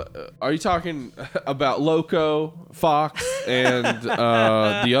 Are you talking about Loco, Fox, and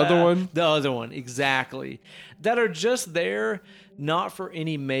the other one? The other one, exactly. That are just there, not for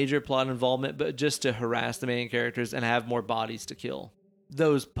any major plot involvement, but just to harass the main characters and have more bodies to kill.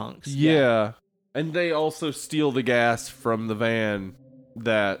 Those punks. Yeah. And they also steal the gas from the van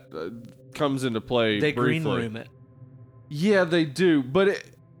that comes into play. They briefly. green room it. Yeah, they do, but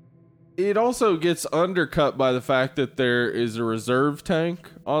it also gets undercut by the fact that there is a reserve tank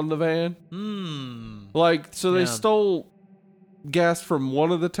on the van. Like, so they stole gas from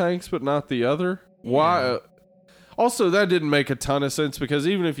one of the tanks, but not the other. Yeah. Why? Also, that didn't make a ton of sense because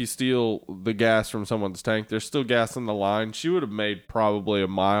even if you steal the gas from someone's tank, there's still gas in the line. She would have made probably a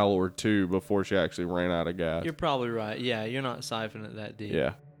mile or two before she actually ran out of gas. You're probably right. Yeah, you're not siphoning it that deep.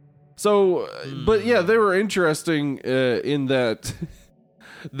 Yeah. So, but yeah, they were interesting in that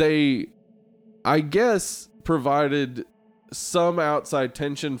they, I guess, provided some outside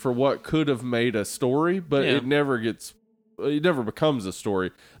tension for what could have made a story, but it never becomes a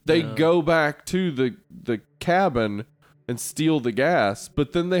story. They go back to the cabin and steal the gas,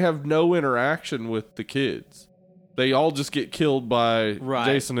 but then they have no interaction with the kids. They all just get killed by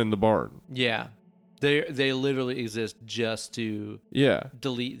Jason in the barn. Yeah. They literally exist just to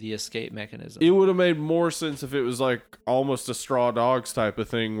delete the escape mechanism. It would have made more sense if it was like almost a Straw Dogs type of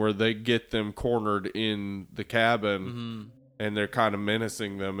thing where they get them cornered in the cabin and they're kind of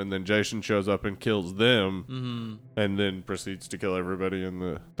menacing them, and then Jason shows up and kills them and then proceeds to kill everybody in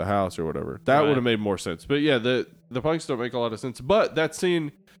the house or whatever. That would have made more sense. But yeah, the punks don't make a lot of sense. But that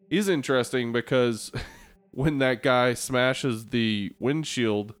scene is interesting because when that guy smashes the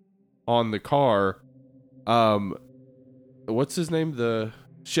windshield on the car, what's his name? The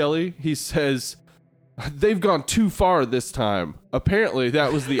Shelley. He says, "They've gone too far this time." Apparently,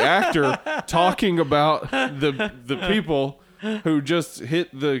 that was the actor talking about the people who just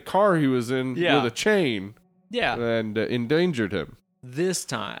hit the car he was in with a chain. Yeah, and endangered him. This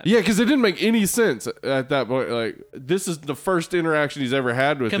time. Yeah, because it didn't make any sense at that point. Like, this is the first interaction he's ever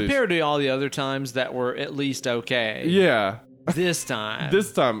had with compared to all the other times that were at least okay. Yeah. This time.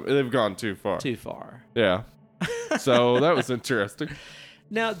 They've gone too far. Too far. Yeah. So that was interesting.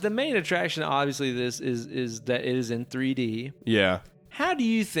 Now, the main attraction, obviously, this is that it is in 3D. Yeah. How do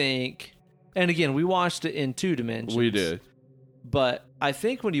you think, and again, we watched it in 2 dimensions. We did. But I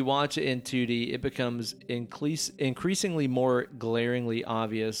think when you watch it in 2D, it becomes increasingly more glaringly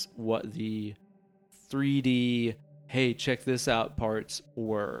obvious what the 3D, hey, check this out parts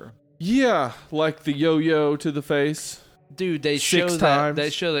were. Yeah, like the yo-yo to the face. Dude, they show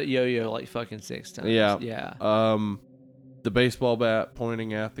that yo-yo like fucking 6 times. Yeah. Yeah. The baseball bat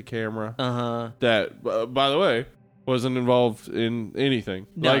pointing at the camera. Uh-huh. That, by the way, wasn't involved in anything.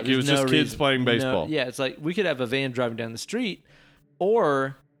 No, like, it was just kids playing baseball. No, yeah, it's like we could have a van driving down the street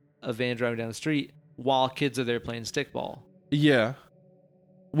or a van driving down the street while kids are there playing stickball. Yeah.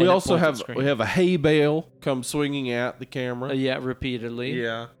 We also have a hay bale come swinging at the camera. Yeah, repeatedly.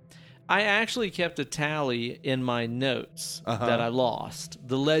 Yeah. I actually kept a tally in my notes that I lost.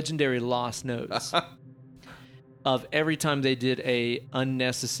 The legendary lost notes of every time they did a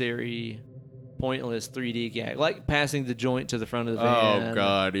unnecessary, pointless 3D gag, like passing the joint to the front of the van. Oh,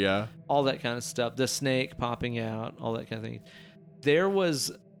 God, yeah. All that kind of stuff. The snake popping out, all that kind of thing. There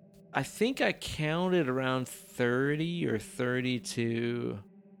was, I think I counted around 30 or 32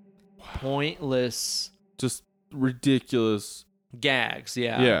 pointless. Just ridiculous. Gags,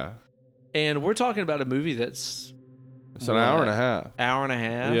 yeah. Yeah. And we're talking about a movie that's... It's an hour and a half. Hour and a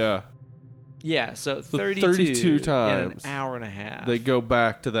half? Yeah. Yeah, so 32 times in an hour and a half. They go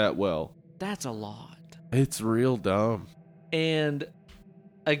back to that well. That's a lot. It's real dumb. And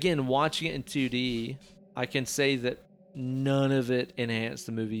again, watching it in 2D, I can say that none of it enhanced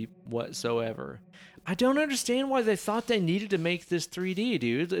the movie whatsoever. I don't understand why they thought they needed to make this 3D,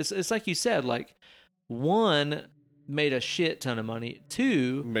 dude. It's like you said, like, 1... made a shit ton of money.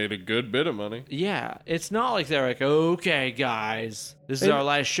 2 made a good bit of money. Yeah, it's not like they're like, okay, guys, this is our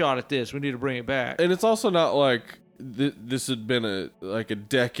last shot at this. We need to bring it back. And it's also not like this had been a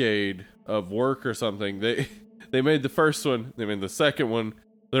decade of work or something. They made the first one. They made the second one.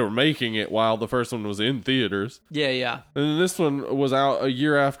 They were making it while the first one was in theaters. Yeah. And then this one was out a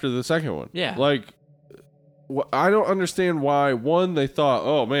year after the second one. Yeah. Like, I don't understand why. One, they thought,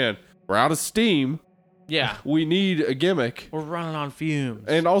 oh man, we're out of steam. Yeah. We need a gimmick. We're running on fumes.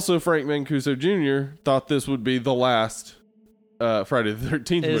 And also Frank Mancuso Jr. thought this would be the last Friday the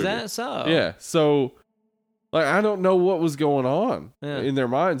 13th movie. Is that so? Yeah. So, like, I don't know what was going on in their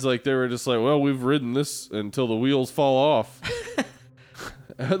minds. Like, they were just like, well, we've ridden this until the wheels fall off.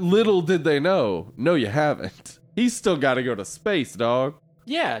 Little did they know. No, you haven't. He's still got to go to space, dog.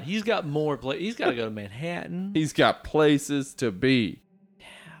 Yeah, he's got more he's got to go to Manhattan. He's got places to be.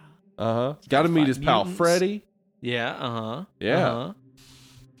 Got to meet his pal Freddy. Yeah, Yeah.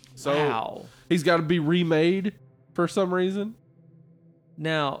 So wow. He's got to be remade for some reason.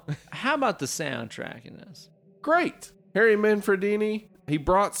 Now, how about the soundtrack in this? Great. Harry Manfredini, he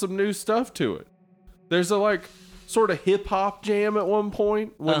brought some new stuff to it. There's a like sort of hip hop jam at one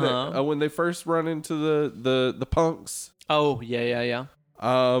point when they first run into the punks. Oh, yeah.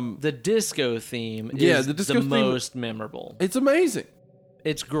 The disco theme is the most memorable. It's amazing.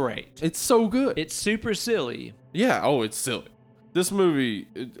 It's great. It's so good. It's super silly. Yeah. Oh, it's silly. This movie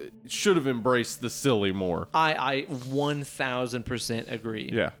it should have embraced the silly more. I 1000% agree.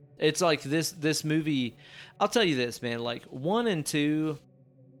 Yeah. It's like this movie. I'll tell you this, man. Like 1 and 2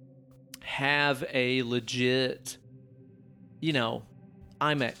 have a legit,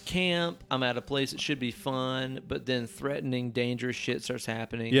 I'm at camp. I'm at a place that should be fun, but then threatening, dangerous shit starts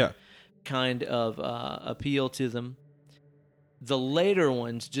happening. Yeah. Kind of appeal to them. The later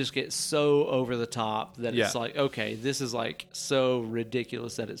ones just get so over the top that it's like, okay, this is like so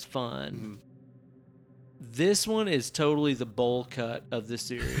ridiculous that it's fun. Mm-hmm. This one is totally the bowl cut of the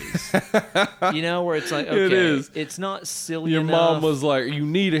series. Where it's like, okay, It is. It's not silly Your enough. mom was like, you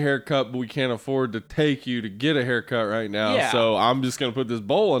need a haircut, but we can't afford to take you to get a haircut right now. Yeah. So I'm just going to put this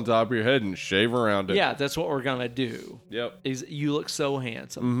bowl on top of your head and shave around it. Yeah, that's what we're going to do. Yep. Is you look so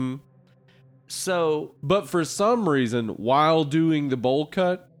handsome. Mm-hmm. So, But for some reason, while doing the bowl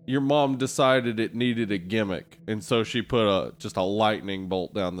cut, your mom decided it needed a gimmick. And so she put just a lightning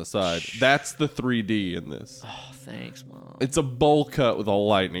bolt down the side. That's the 3D in this. oh, thanks, Mom. It's a bowl cut with a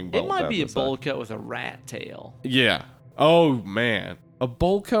lightning bolt. It might down be a the bowl side. cut with a rat tail. Yeah. Oh, man. A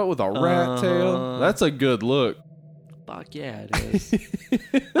bowl cut with a rat tail? That's a good look. Fuck yeah, it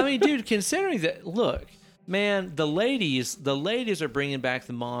is. I mean, dude, considering that, look, man, the ladies are bringing back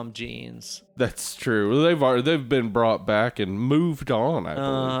the mom jeans. That's true. They've been brought back and moved on, I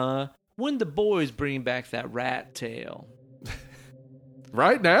believe. When the boys bring back that rat tail,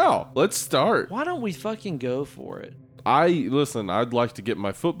 Right now. Let's start. why don't we fucking go for it? Listen, I'd like to get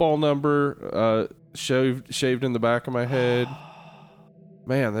my football number shaved in the back of my head.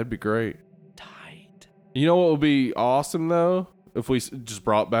 Man, that'd be great. Tight. You know what would be awesome, though? If we just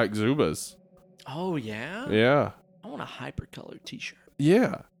brought back Zubas. Oh yeah. Yeah. I want a hypercolor T-shirt.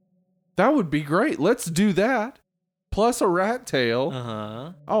 Yeah. That would be great. Let's do that. Plus a rat tail.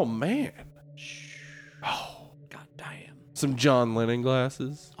 Oh, man. Oh. God damn. Some John Lennon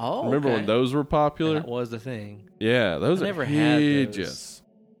glasses. Oh, Remember when those were popular? That was the thing. Yeah, those I are never had those. hideous.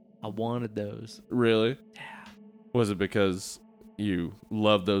 I wanted those. Really? Yeah. Was it because you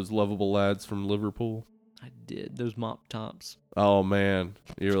love those lovable lads from Liverpool? I did. Those mop tops. Oh, man.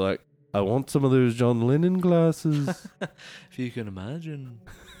 You were like, I want some of those John Lennon glasses. If you can imagine.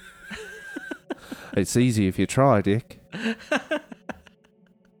 It's easy if you try, Dick.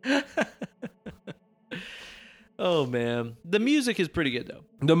 Oh, man. The music is pretty good, though.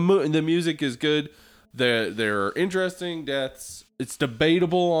 The music is good. There are interesting deaths. It's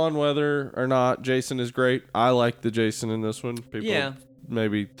debatable on whether or not Jason is great. I like the Jason in this one. People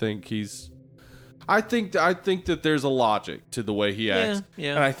maybe think he's... I think that there's a logic to the way he acts.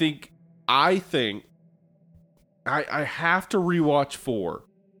 Yeah. And I think I have to rewatch 4.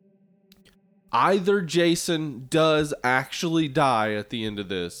 Either Jason does actually die at the end of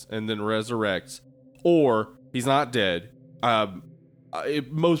this and then resurrects, or he's not dead.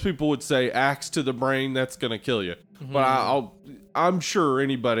 Most people would say axe to the brain, that's going to kill you. Mm-hmm. But I'm sure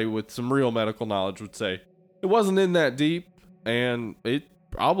anybody with some real medical knowledge would say it wasn't in that deep, and it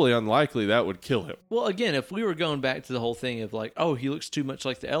probably unlikely that would kill him. Well, again, if we were going back to the whole thing of like, oh, he looks too much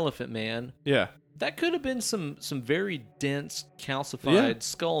like the Elephant Man, Yeah. that could have been some very dense, calcified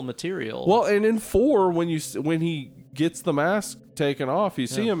skull material. Well, and in 4, when he gets the mask taken off, you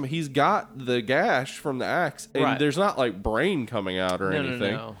see him. He's got the gash from the axe, and there's not like brain coming out or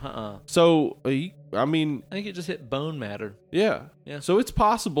anything. No. So I think it just hit bone matter. Yeah. Yeah. So it's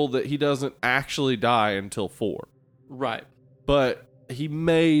possible that he doesn't actually die until 4, Right. but he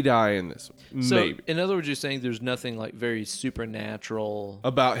may die in this one. So, Maybe. in other words, you're saying there's nothing like very supernatural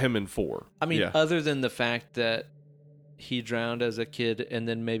About him in 4. I mean, yeah. other than the fact that he drowned as a kid and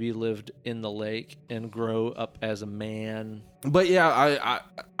then maybe lived in the lake and grow up as a man. But yeah,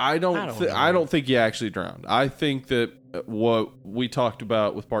 I don't think he actually drowned. I think that what we talked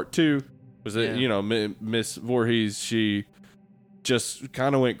about with part 2 was that Miss Voorhees, she just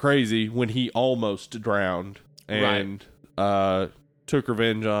kind of went crazy when he almost drowned and took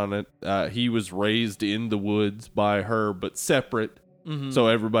revenge on it. He was raised in the woods by her, but separate, so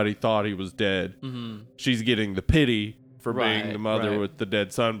everybody thought he was dead. Mm-hmm. She's getting the pity for being the mother with the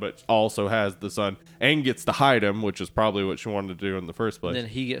dead son, but also has the son and gets to hide him, which is probably what she wanted to do in the first place. And then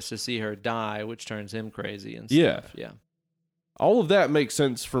he gets to see her die, which turns him crazy and stuff. Yeah. All of that makes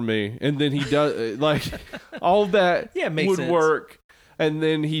sense for me. And then he does, like, all of that makes would sense. work. And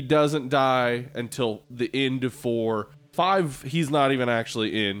then he doesn't die until the end of 4. 5, he's not even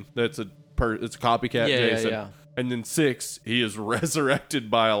actually in. It's a copycat Jason. Yeah. And then 6, he is resurrected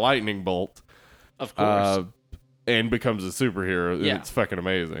by a lightning bolt. Of course. And becomes a superhero. Yeah. It's fucking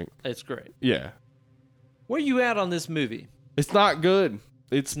amazing. It's great. Yeah. Where you at on this movie? It's not good.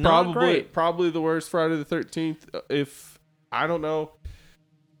 It's not great. probably the worst Friday the 13th. If I don't know.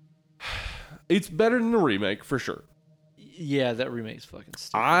 It's better than the remake for sure. Yeah, that remake's fucking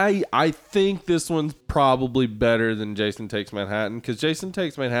stupid. I think this one's probably better than Jason Takes Manhattan, because Jason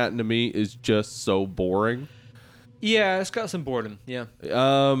Takes Manhattan to me is just so boring. Yeah, it's got some boredom. Yeah.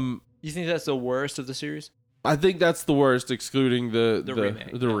 You think that's the worst of the series? I think that's the worst, excluding the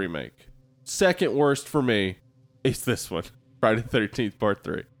remake. Second worst for me is this one, Friday the 13th Part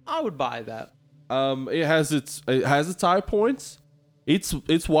 3. I would buy that. It has its high points. It's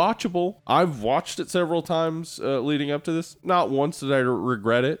watchable. I've watched it several times leading up to this. Not once did I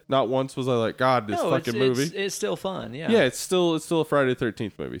regret it. Not once was I like, God, this fucking movie. It's still fun. Yeah. Yeah, it's still a Friday the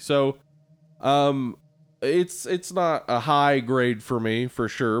 13th movie. So, it's not a high grade for me for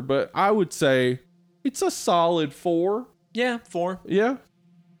sure, but I would say it's a solid 4. Yeah, 4. Yeah,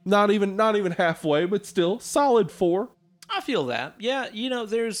 not even halfway, but still solid 4. I feel that. Yeah,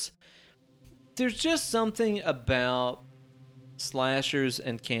 there's just something about slashers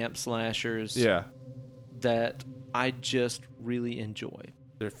and camp slashers that I just really enjoy.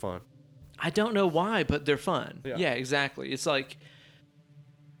 They're fun. I don't know why, but they're fun. Yeah, exactly. It's like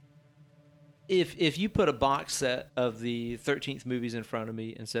if you put a box set of the 13th movies in front of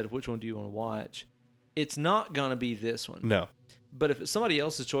me and said, which one do you want to watch? It's not going to be this one. No. But if it's somebody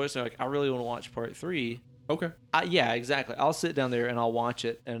else's choice, they're like, I really want to watch Part 3. Okay. Yeah, exactly. I'll sit down there and I'll watch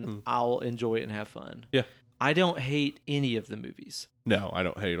it and I'll enjoy it and have fun. Yeah. I don't hate any of the movies. No, I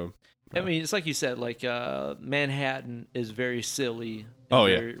don't hate them. No. I mean, it's like you said, like Manhattan is very silly.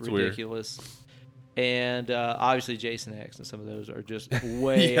 Very ridiculous. Weird. And obviously Jason X and some of those are just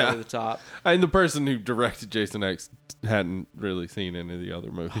way over the top. And the person who directed Jason X hadn't really seen any of the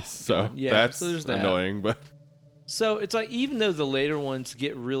other movies. So that's annoying. But so it's like, even though the later ones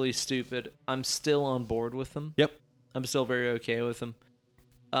get really stupid, I'm still on board with them. Yep. I'm still very okay with them.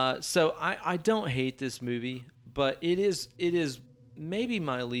 So I don't hate this movie, but it is maybe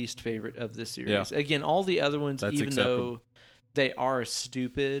my least favorite of this series. Yeah. Again, all the other ones, even though they are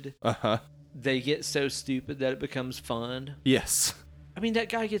stupid, they get so stupid that it becomes fun. Yes. I mean, that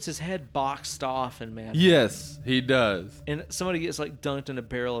guy gets his head boxed off in Manhattan. Yes, he does. And somebody gets like dunked in a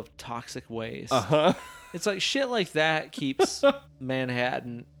barrel of toxic waste. It's like shit like that keeps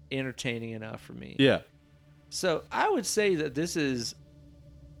Manhattan entertaining enough for me. Yeah. So I would say that this is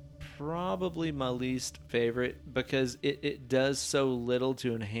probably my least favorite because it does so little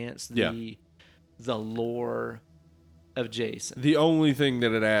to enhance the lore of Jason. The only thing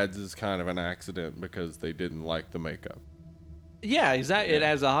that it adds is kind of an accident because they didn't like the makeup. Yeah, exactly. Yeah. It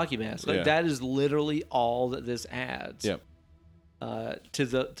adds a hockey mask. Like that is literally all that this adds. Yep. To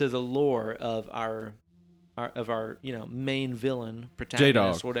the lore of our main villain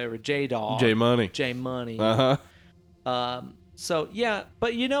protagonist, whatever, J-Dog, J-Money. So yeah,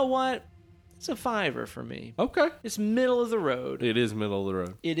 but you know what? It's a 5 for me. Okay. It's middle of the road. It is middle of the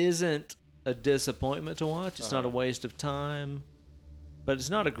road. It isn't a disappointment to watch. It's not a waste of time. But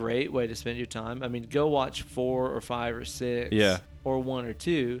it's not a great way to spend your time. I mean, go watch 4 or 5 or 6. Yeah. Or 1 or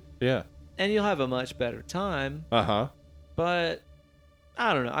 2. Yeah. And you'll have a much better time. But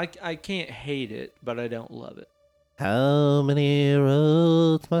I don't know. I can't hate it, but I don't love it. How many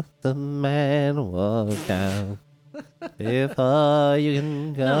roads must a man walk down before you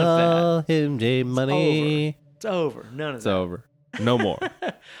can call him J-Money? It's over. None of that. It's over. No more.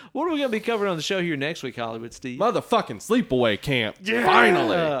 What are we going to be covering on the show here next week, Hollywood Steve? Motherfucking Sleepaway Camp. Yeah!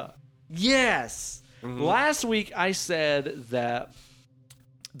 Finally. Yes. Mm-hmm. Last week I said that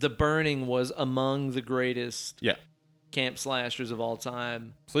The Burning was among the greatest camp slashers of all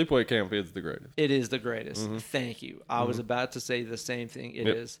time. Sleepaway Camp is the greatest. It is the greatest. Mm-hmm. Thank you. I was about to say the same thing. It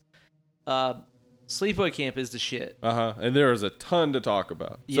is. Sleepaway Camp is the shit. And there is a ton to talk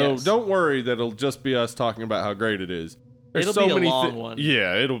about. So don't worry that it'll just be us talking about how great it is. There's it'll be a long one.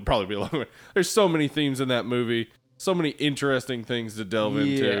 Yeah, it'll probably be a long one. There's so many themes in that movie. So many interesting things to delve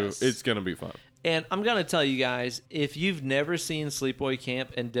into. It's going to be fun. And I'm going to tell you guys, if you've never seen Sleepaway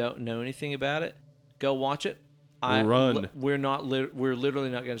Camp and don't know anything about it, go watch it. Run. We're literally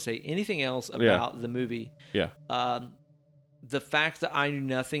not going to say anything else about the movie. Yeah. The fact that I knew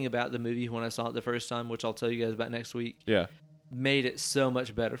nothing about the movie when I saw it the first time, which I'll tell you guys about next week, made it so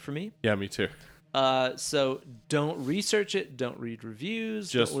much better for me. Yeah, me too. So don't research it. Don't read reviews.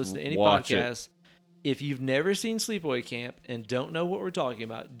 Just don't listen to any watch podcasts. if you've never seen Sleepaway Camp and don't know what we're talking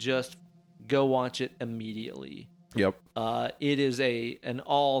about, just go watch it immediately. Yep. It is an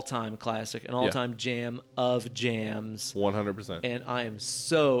all-time classic, an all-time jam of jams. 100%. And I am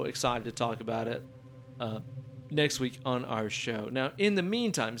so excited to talk about it next week on our show. Now, in the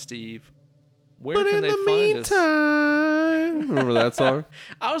meantime, Steve, where can they find us? Remember that song?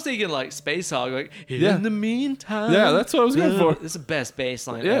 I was thinking like Space Hog, like Yeah. in the meantime. Yeah, that's what I was going for. It's the best bass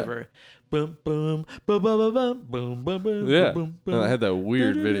line Yeah. ever. Boom, boom, boom, boom, boom, boom, boom, boom, Yeah. boom, And I had that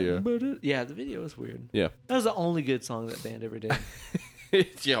weird boom, video. boom. Yeah, the video was weird. Yeah. That was the only good song that band ever did.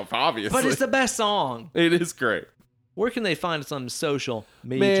 Yeah, obviously. But it's the best song. It is great. Where can they find us on social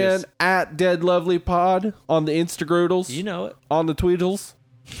media? Man, at Dead Lovely Pod on the Instagroodles. You know it. On the Tweedles.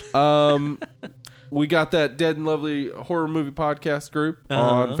 We got that Dead and Lovely Horror Movie Podcast group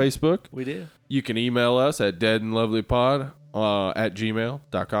on Facebook. We do. You can email us at deadandlovelypod at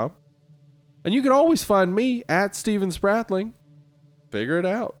gmail.com. And you can always find me at Steven Spratling. Figure it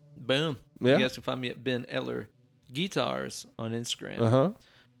out. Boom. Yeah. You guys can find me at Ben Eller Guitars on Instagram Uh-huh.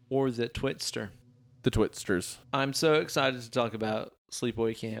 or the Twitster. The Twitsters. I'm so excited to talk about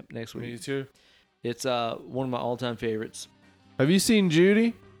Sleepaway Camp next week. Me too. It's one of my all-time favorites. Have you seen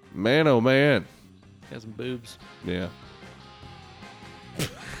Judy? Man, oh man. Got some boobs. Yeah.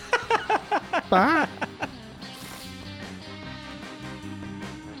 Bye.